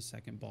had for the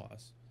second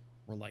boss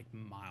were like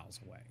miles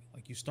away.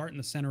 Like you start in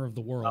the center of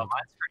the world. Oh,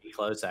 mine's pretty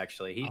close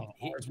actually. He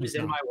Ours was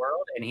in my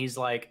world, and he's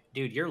like,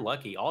 dude, you're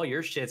lucky. All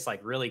your shit's like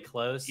really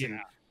close. Yeah. And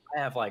I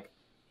have like,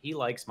 he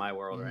likes my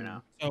world right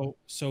now.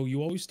 So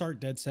you always start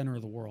dead center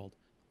of the world,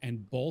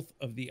 and both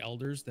of the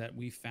elders that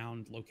we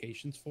found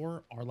locations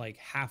for are like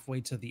halfway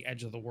to the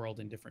edge of the world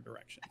in different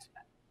directions.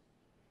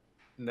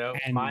 No,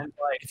 And mine's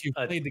like if you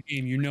played the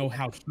game, you know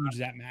how huge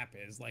that map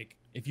is. Like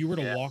if you were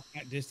to walk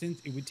that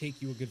distance, it would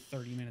take you a good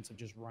 30 minutes of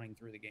just running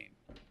through the game.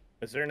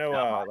 Is there no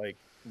like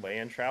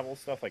land travel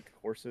stuff, like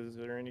horses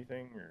or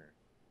anything? Or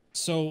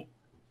so,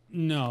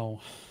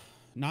 no,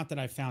 not that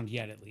I found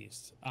yet, at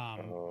least.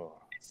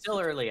 It's still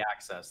early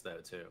access though,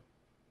 too.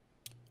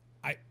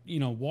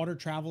 Water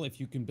travel, if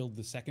you can build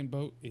the second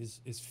boat, is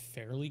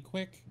fairly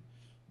quick,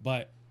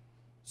 but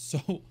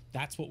so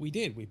that's what we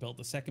did. We built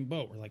the second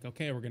boat. We're like,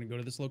 okay, we're gonna go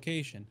to this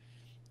location,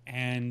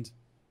 and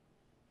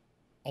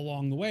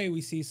along the way,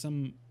 we see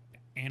some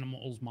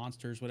animals,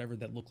 monsters, whatever,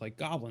 that look like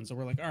goblins. So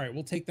we're like, all right,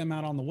 we'll take them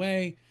out on the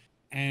way,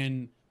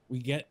 and we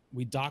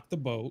dock the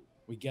boat,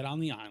 we get on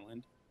the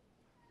island,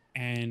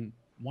 and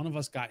one of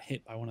us got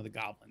hit by one of the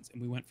goblins,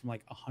 and we went from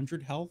like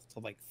 100 health to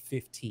like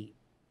 15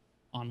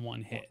 on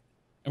one hit.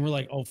 And we're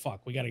like, oh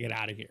fuck, we got to get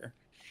out of here.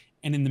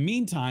 And in the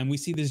meantime, we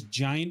see this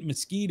giant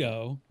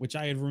mosquito, which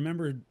I had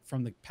remembered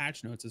from the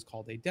patch notes is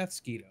called a death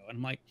mosquito. And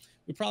I'm like,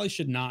 we probably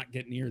should not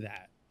get near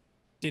that.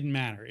 Didn't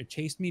matter. It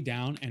chased me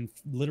down, and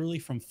literally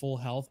from full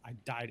health, I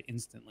died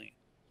instantly.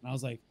 And I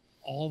was like,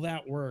 all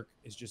that work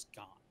is just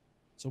gone.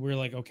 So we were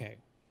like, okay,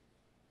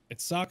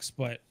 it sucks,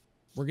 but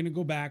we're going to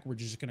go back. We're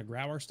just going to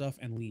grab our stuff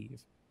and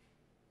leave.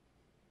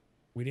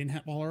 We didn't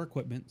have all our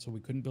equipment, so we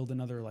couldn't build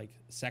another like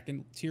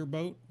second tier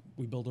boat.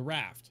 We build a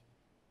raft.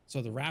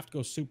 So the raft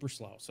goes super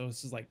slow. So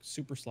this is like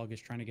super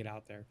sluggish trying to get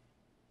out there.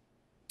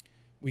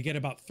 We get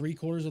about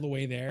 3/4 of the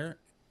way there,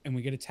 and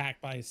we get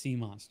attacked by a sea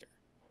monster.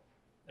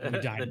 And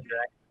we died.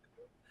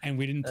 And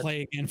we didn't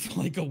play again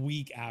for like a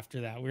week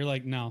after that. We were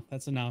like, no,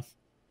 that's enough.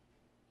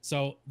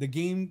 So the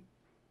game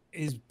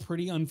is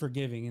pretty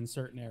unforgiving in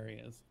certain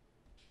areas,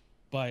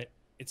 but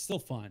it's still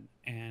fun.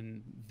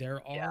 And there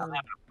are I'm having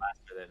a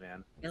blast with it,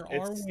 man.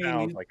 It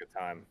sounds like a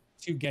time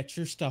to get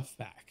your stuff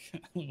back.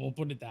 We'll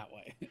put it that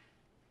way.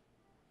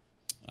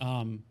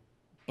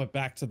 But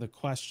back to the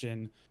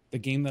question, the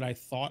game that I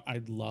thought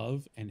I'd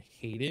love and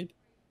hated.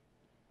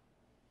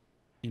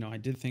 I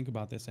did think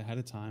about this ahead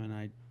of time, and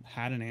I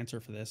had an answer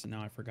for this, and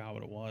now I forgot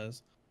what it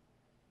was.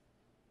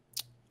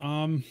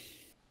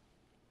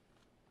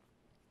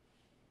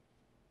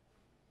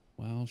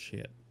 Well,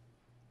 shit.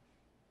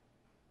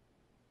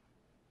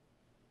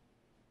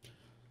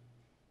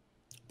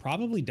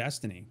 Probably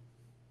Destiny.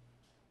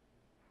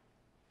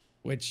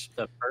 Which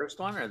the first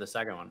one or the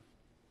second one?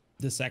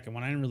 The second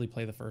one. I didn't really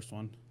play the first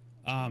one.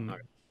 Okay.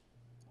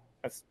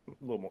 That's a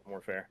little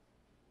more fair.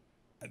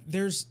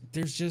 There's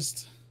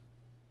just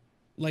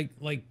like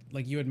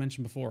you had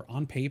mentioned before,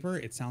 on paper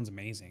it sounds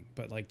amazing,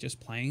 but like just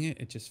playing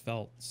it just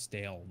felt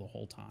stale the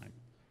whole time.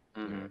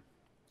 Mm-hmm.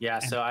 Yeah,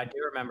 so I do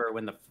remember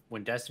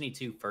when Destiny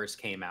 2 first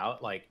came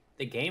out, like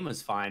the game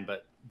was fine,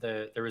 but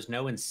there was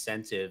no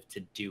incentive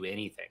to do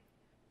anything.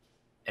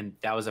 And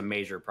that was a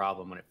major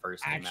problem when it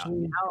first came out.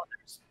 Now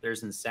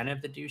there's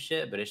incentive to do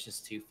shit, but it's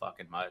just too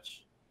fucking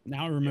much.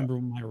 Now I remember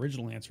what my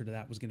original answer to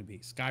that was going to be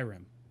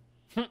Skyrim.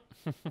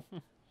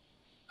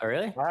 Oh,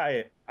 really?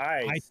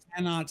 I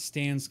cannot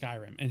stand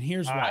Skyrim, and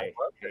here's why. I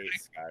hate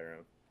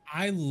Skyrim.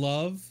 I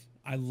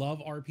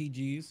love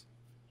RPGs.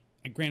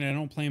 And granted, I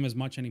don't play them as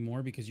much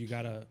anymore because you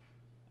gotta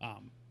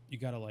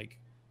like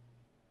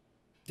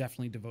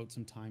definitely devote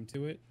some time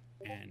to it.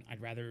 And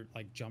I'd rather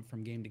like jump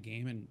from game to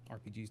game, and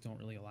RPGs don't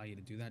really allow you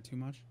to do that too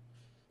much.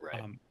 Right.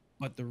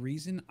 But the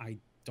reason I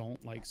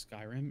don't like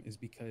Skyrim is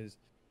because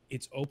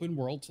it's open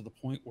world to the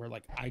point where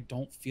like I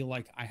don't feel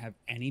like I have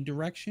any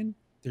direction.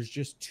 There's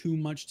just too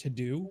much to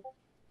do,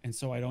 and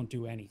so I don't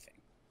do anything.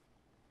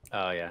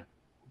 Oh yeah,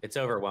 it's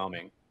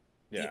overwhelming.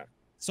 Yeah.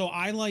 So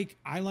I like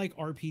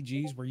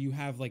RPGs where you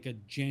have like a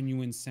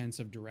genuine sense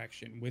of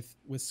direction. With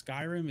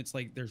Skyrim, it's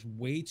like there's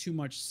way too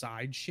much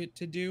side shit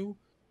to do.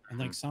 And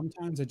like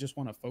sometimes I just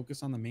want to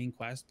focus on the main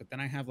quest, but then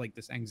I have like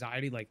this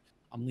anxiety, like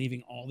I'm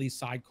leaving all these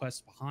side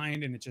quests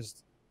behind, and it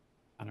just,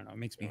 I don't know, it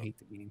makes me hate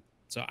the game.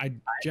 So I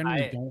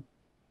generally don't.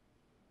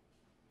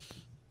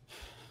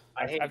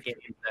 I hate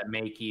games that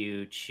make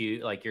you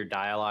choose, like your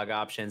dialogue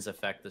options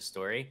affect the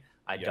story.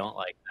 I don't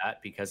like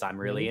that because I'm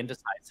really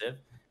indecisive.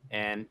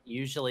 And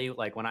usually,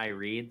 like when I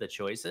read the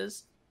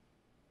choices,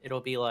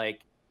 it'll be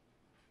like,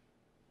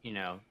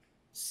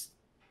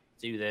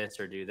 do this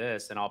or do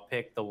this, and I'll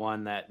pick the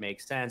one that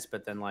makes sense,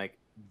 but then like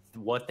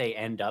what they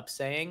end up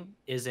saying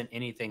isn't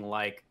anything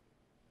like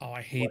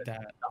I hate that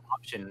the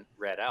option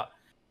read out,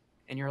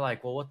 and you're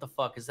like, well, what the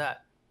fuck is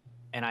that?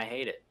 And I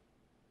hate it.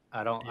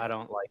 I don't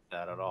like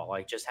that at all.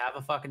 Like, just have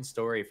a fucking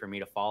story for me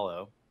to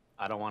follow.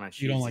 I don't want to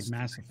choose. You don't like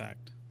Mass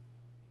Effect?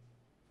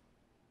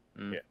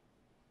 Yeah,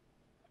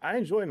 I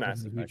enjoy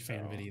Mass Effect. I'm not a huge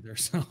fan of it either,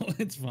 so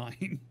it's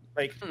fine.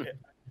 Like,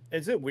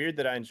 is it weird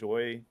that I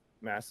enjoy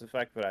Mass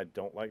Effect, but I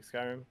don't like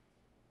Skyrim.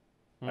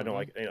 I don't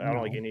like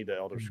No. any of the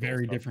Elder Scrolls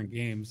Very stuff. different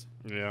games.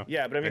 Yeah.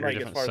 Yeah, but I mean, Very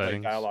like as different far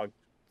settings. as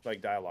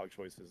like dialogue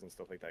choices and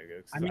stuff like that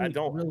goes. I mean, I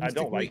don't like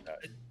realistically, that.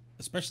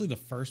 Especially the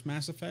first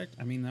Mass Effect.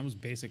 I mean, that was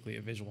basically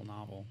a visual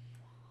novel.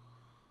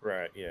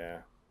 Right.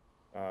 Yeah.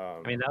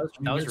 I mean, that was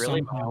there's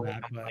really some my only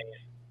combat, but complaint.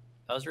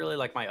 That was really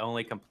like my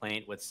only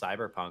complaint with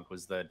Cyberpunk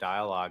was the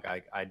dialogue.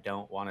 I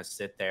don't want to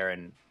sit there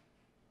and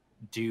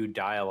do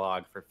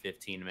dialogue for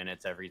 15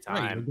 minutes every right,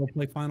 time. go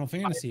play Final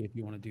Fantasy if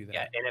you want to do that.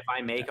 Yeah, and if I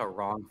make a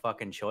wrong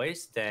fucking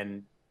choice,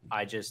 then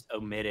I just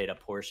omitted a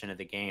portion of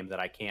the game that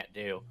I can't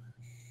do,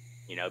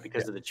 you know,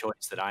 because of the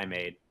choice that I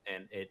made,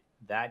 and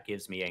that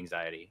gives me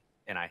anxiety,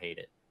 and I hate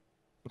it.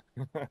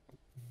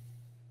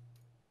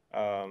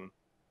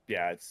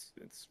 Yeah, it's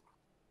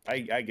I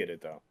get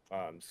it though.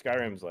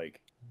 Skyrim's like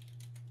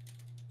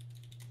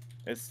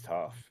it's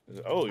tough.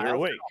 Oh, you're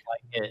awake.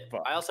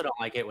 I also don't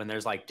like it when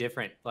there's like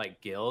different like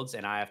guilds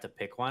and I have to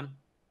pick one.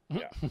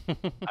 Yeah. I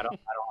don't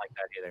like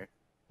that either.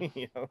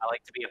 You know? I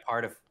like to be a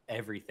part of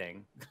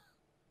everything.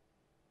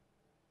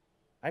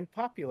 I'm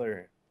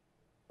popular.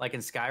 Like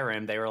in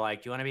Skyrim, they were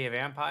like, "Do you want to be a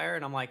vampire?"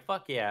 And I'm like,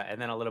 "Fuck yeah!"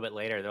 And then a little bit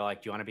later, they're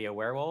like, "Do you want to be a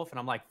werewolf?" And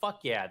I'm like, "Fuck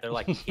yeah!" They're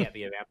like, "You can't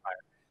be a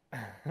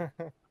vampire."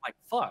 I'm like,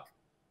 "Fuck."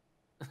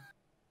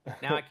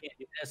 Now I can't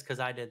do this because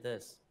I did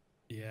this.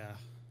 Yeah.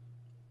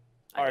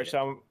 All right,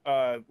 so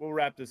we'll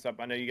wrap this up.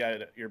 I know you got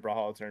your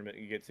Brawlhalla tournament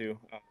you get to.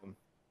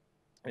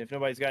 If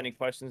nobody's got any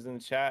questions in the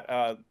chat,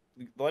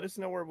 let us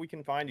know where we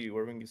can find you,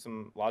 where we can get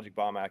some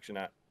LogicBomb action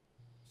at.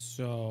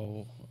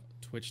 So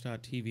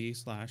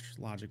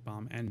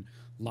twitch.tv/LogicBomb, and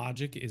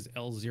Logic is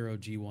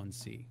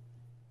L0G1C.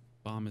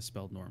 Bomb is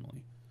spelled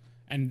normally.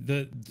 And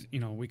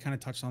we kind of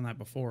touched on that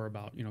before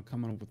about,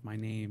 coming up with my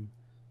name.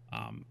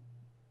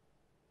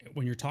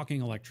 When you're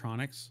talking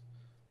electronics,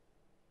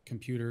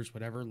 computers,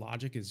 whatever,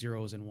 Logic is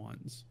zeros and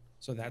ones.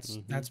 So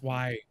that's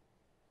why,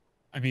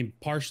 I mean,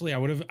 partially I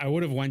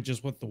would have went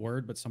just with the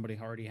word, but somebody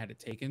already had it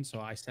taken. So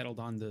I settled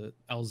on the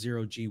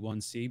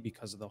L0G1C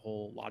because of the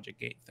whole logic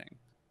gate thing.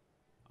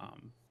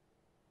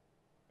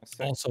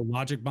 Also,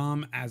 Logic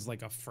Bomb as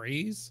like a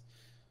phrase.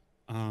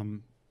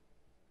 One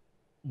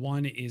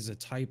is a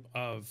type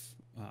of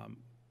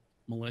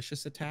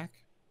malicious attack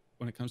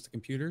when it comes to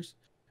computers.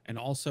 And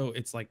also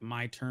it's like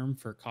my term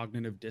for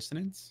cognitive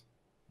dissonance.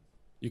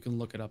 You can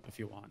look it up if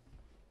you want.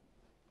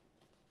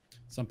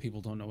 Some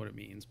people don't know what it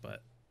means,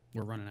 but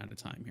we're running out of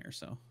time here,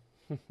 so.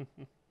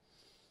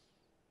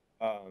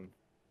 All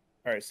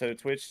right, so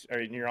Twitch,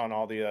 you're on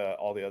all the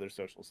other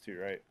socials too,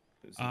 right?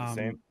 Is it the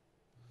same?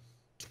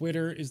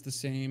 Twitter is the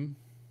same.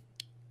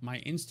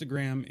 My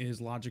Instagram is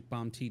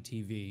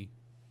LogicBombTTV,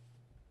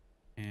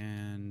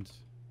 and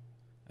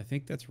I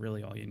think that's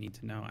really all you need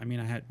to know. I mean,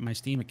 I had my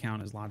Steam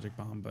account is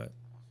LogicBomb, but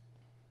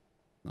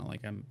not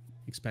like I'm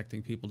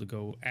expecting people to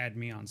go add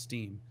me on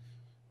Steam,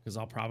 because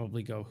I'll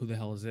probably go, who the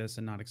hell is this,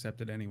 and not accept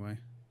it anyway.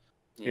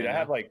 Dude,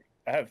 I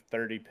have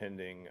 30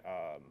 pending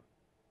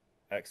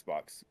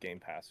Xbox Game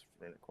Pass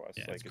friend requests.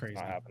 Yeah, like it's crazy.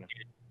 Not happening.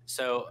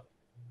 So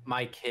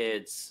my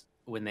kids,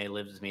 when they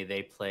lived with me,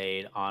 they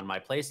played on my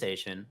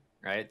PlayStation,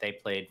 right? They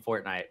played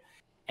Fortnite,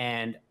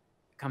 and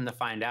come to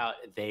find out,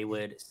 they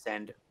would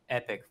send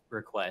Epic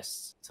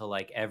requests to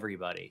like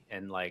everybody,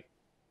 and like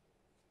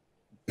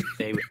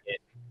they would get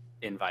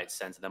invites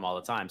sent to them all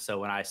the time. So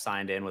when I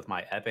signed in with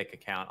my Epic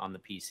account on the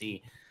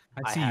PC,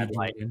 I had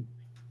like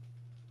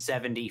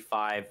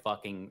 75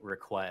 fucking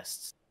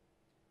requests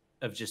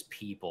of just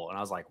people, and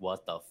I was like,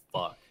 what the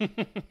fuck? And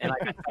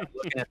like I started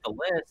looking at the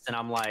list, and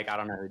I'm like, I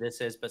don't know who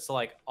this is, but so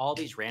like all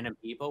these random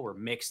people were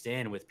mixed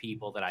in with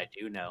people that I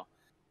do know.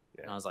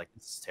 And I was like,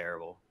 this is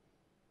terrible.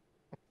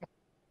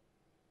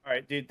 All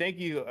right, dude, thank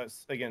you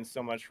again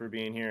so much for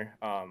being here.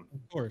 Of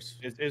course.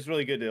 It's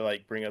really good to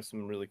like bring up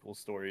some really cool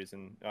stories,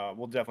 and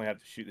we'll definitely have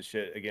to shoot the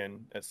shit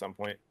again at some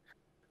point.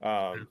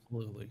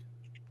 Absolutely.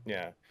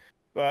 Yeah.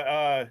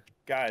 But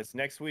guys,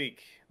 next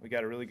week we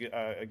got a really good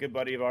a good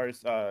buddy of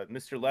ours,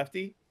 Mr.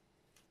 Lefty.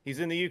 He's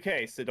in the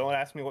UK, so don't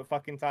ask me what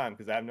fucking time,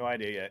 because I have no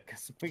idea yet,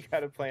 because we got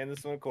to plan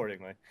this one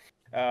accordingly.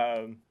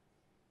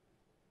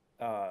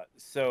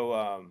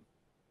 So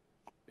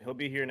he'll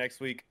be here next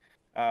week.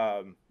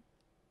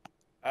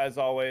 As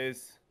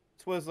always,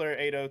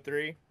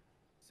 Twizzler803.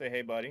 Say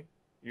hey, buddy.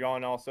 You're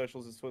on all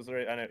socials as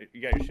Twizzler. I know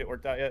you got your shit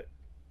worked out yet?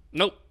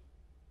 Nope.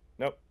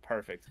 Nope.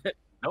 Perfect.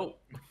 Nope.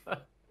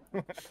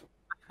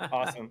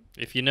 Awesome.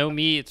 If you know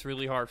me, it's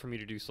really hard for me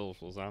to do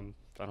socials. I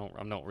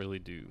don't really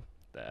do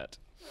that.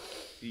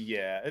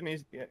 Yeah, I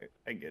mean, yeah,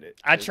 I get it.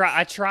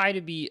 I try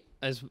to be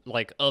as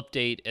like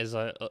updated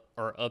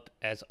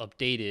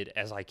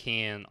as I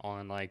can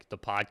on like the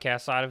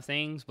podcast side of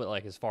things, but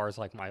like as far as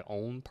like my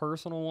own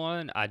personal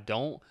one, I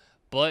don't.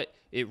 But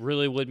it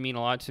really would mean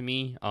a lot to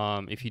me.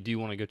 If you do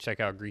want to go check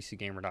out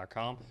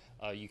greasygamer.com,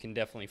 you can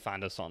definitely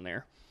find us on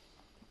there.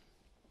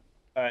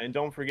 And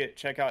don't forget,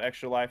 check out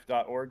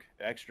extralife.org,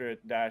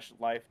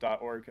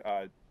 extra-life.org.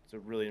 It's a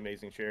really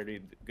amazing charity.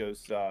 It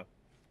goes,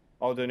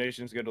 all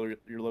donations go to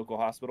your local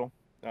hospital.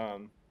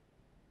 And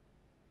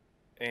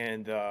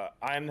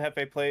I'm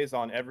Hefe Plays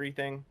on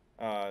everything.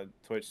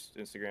 Twitch,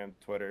 Instagram,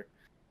 Twitter.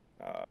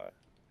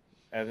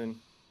 Evan.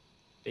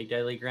 Big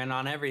Deadly Grin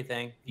on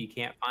everything. If you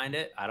can't find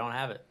it, I don't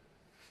have it.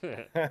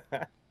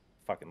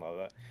 Fucking love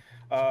that.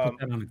 Put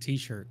that on a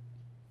t-shirt.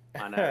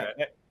 I know,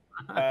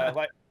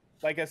 right?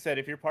 Like I said,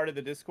 if you're part of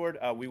the Discord,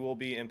 we will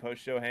be in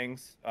post-show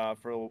hangs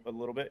for a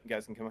little bit. You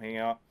guys can come hang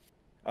out.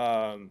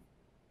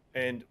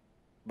 And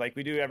like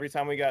we do every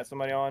time we got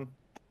somebody on,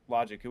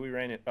 Logic, who we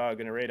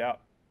gonna raid out?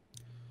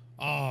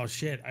 Oh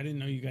shit! I didn't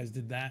know you guys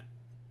did that.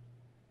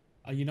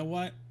 You know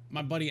what?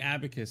 My buddy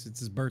Abacus. It's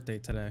his birthday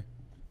today.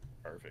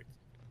 Perfect.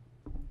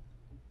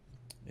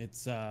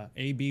 It's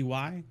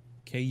ABYKUS_.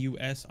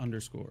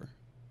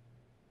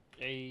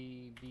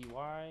 ABYKUS_.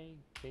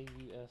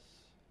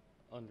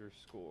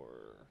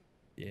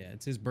 Yeah,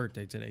 it's his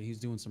birthday today. He's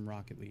doing some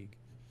Rocket League.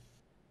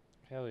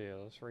 Hell yeah,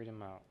 let's read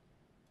him out.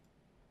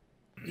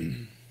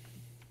 You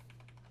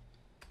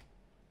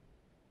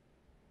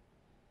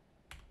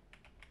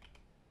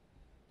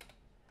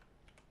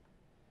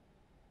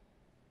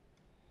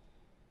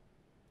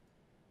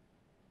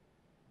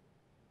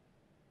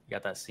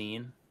got that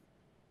scene?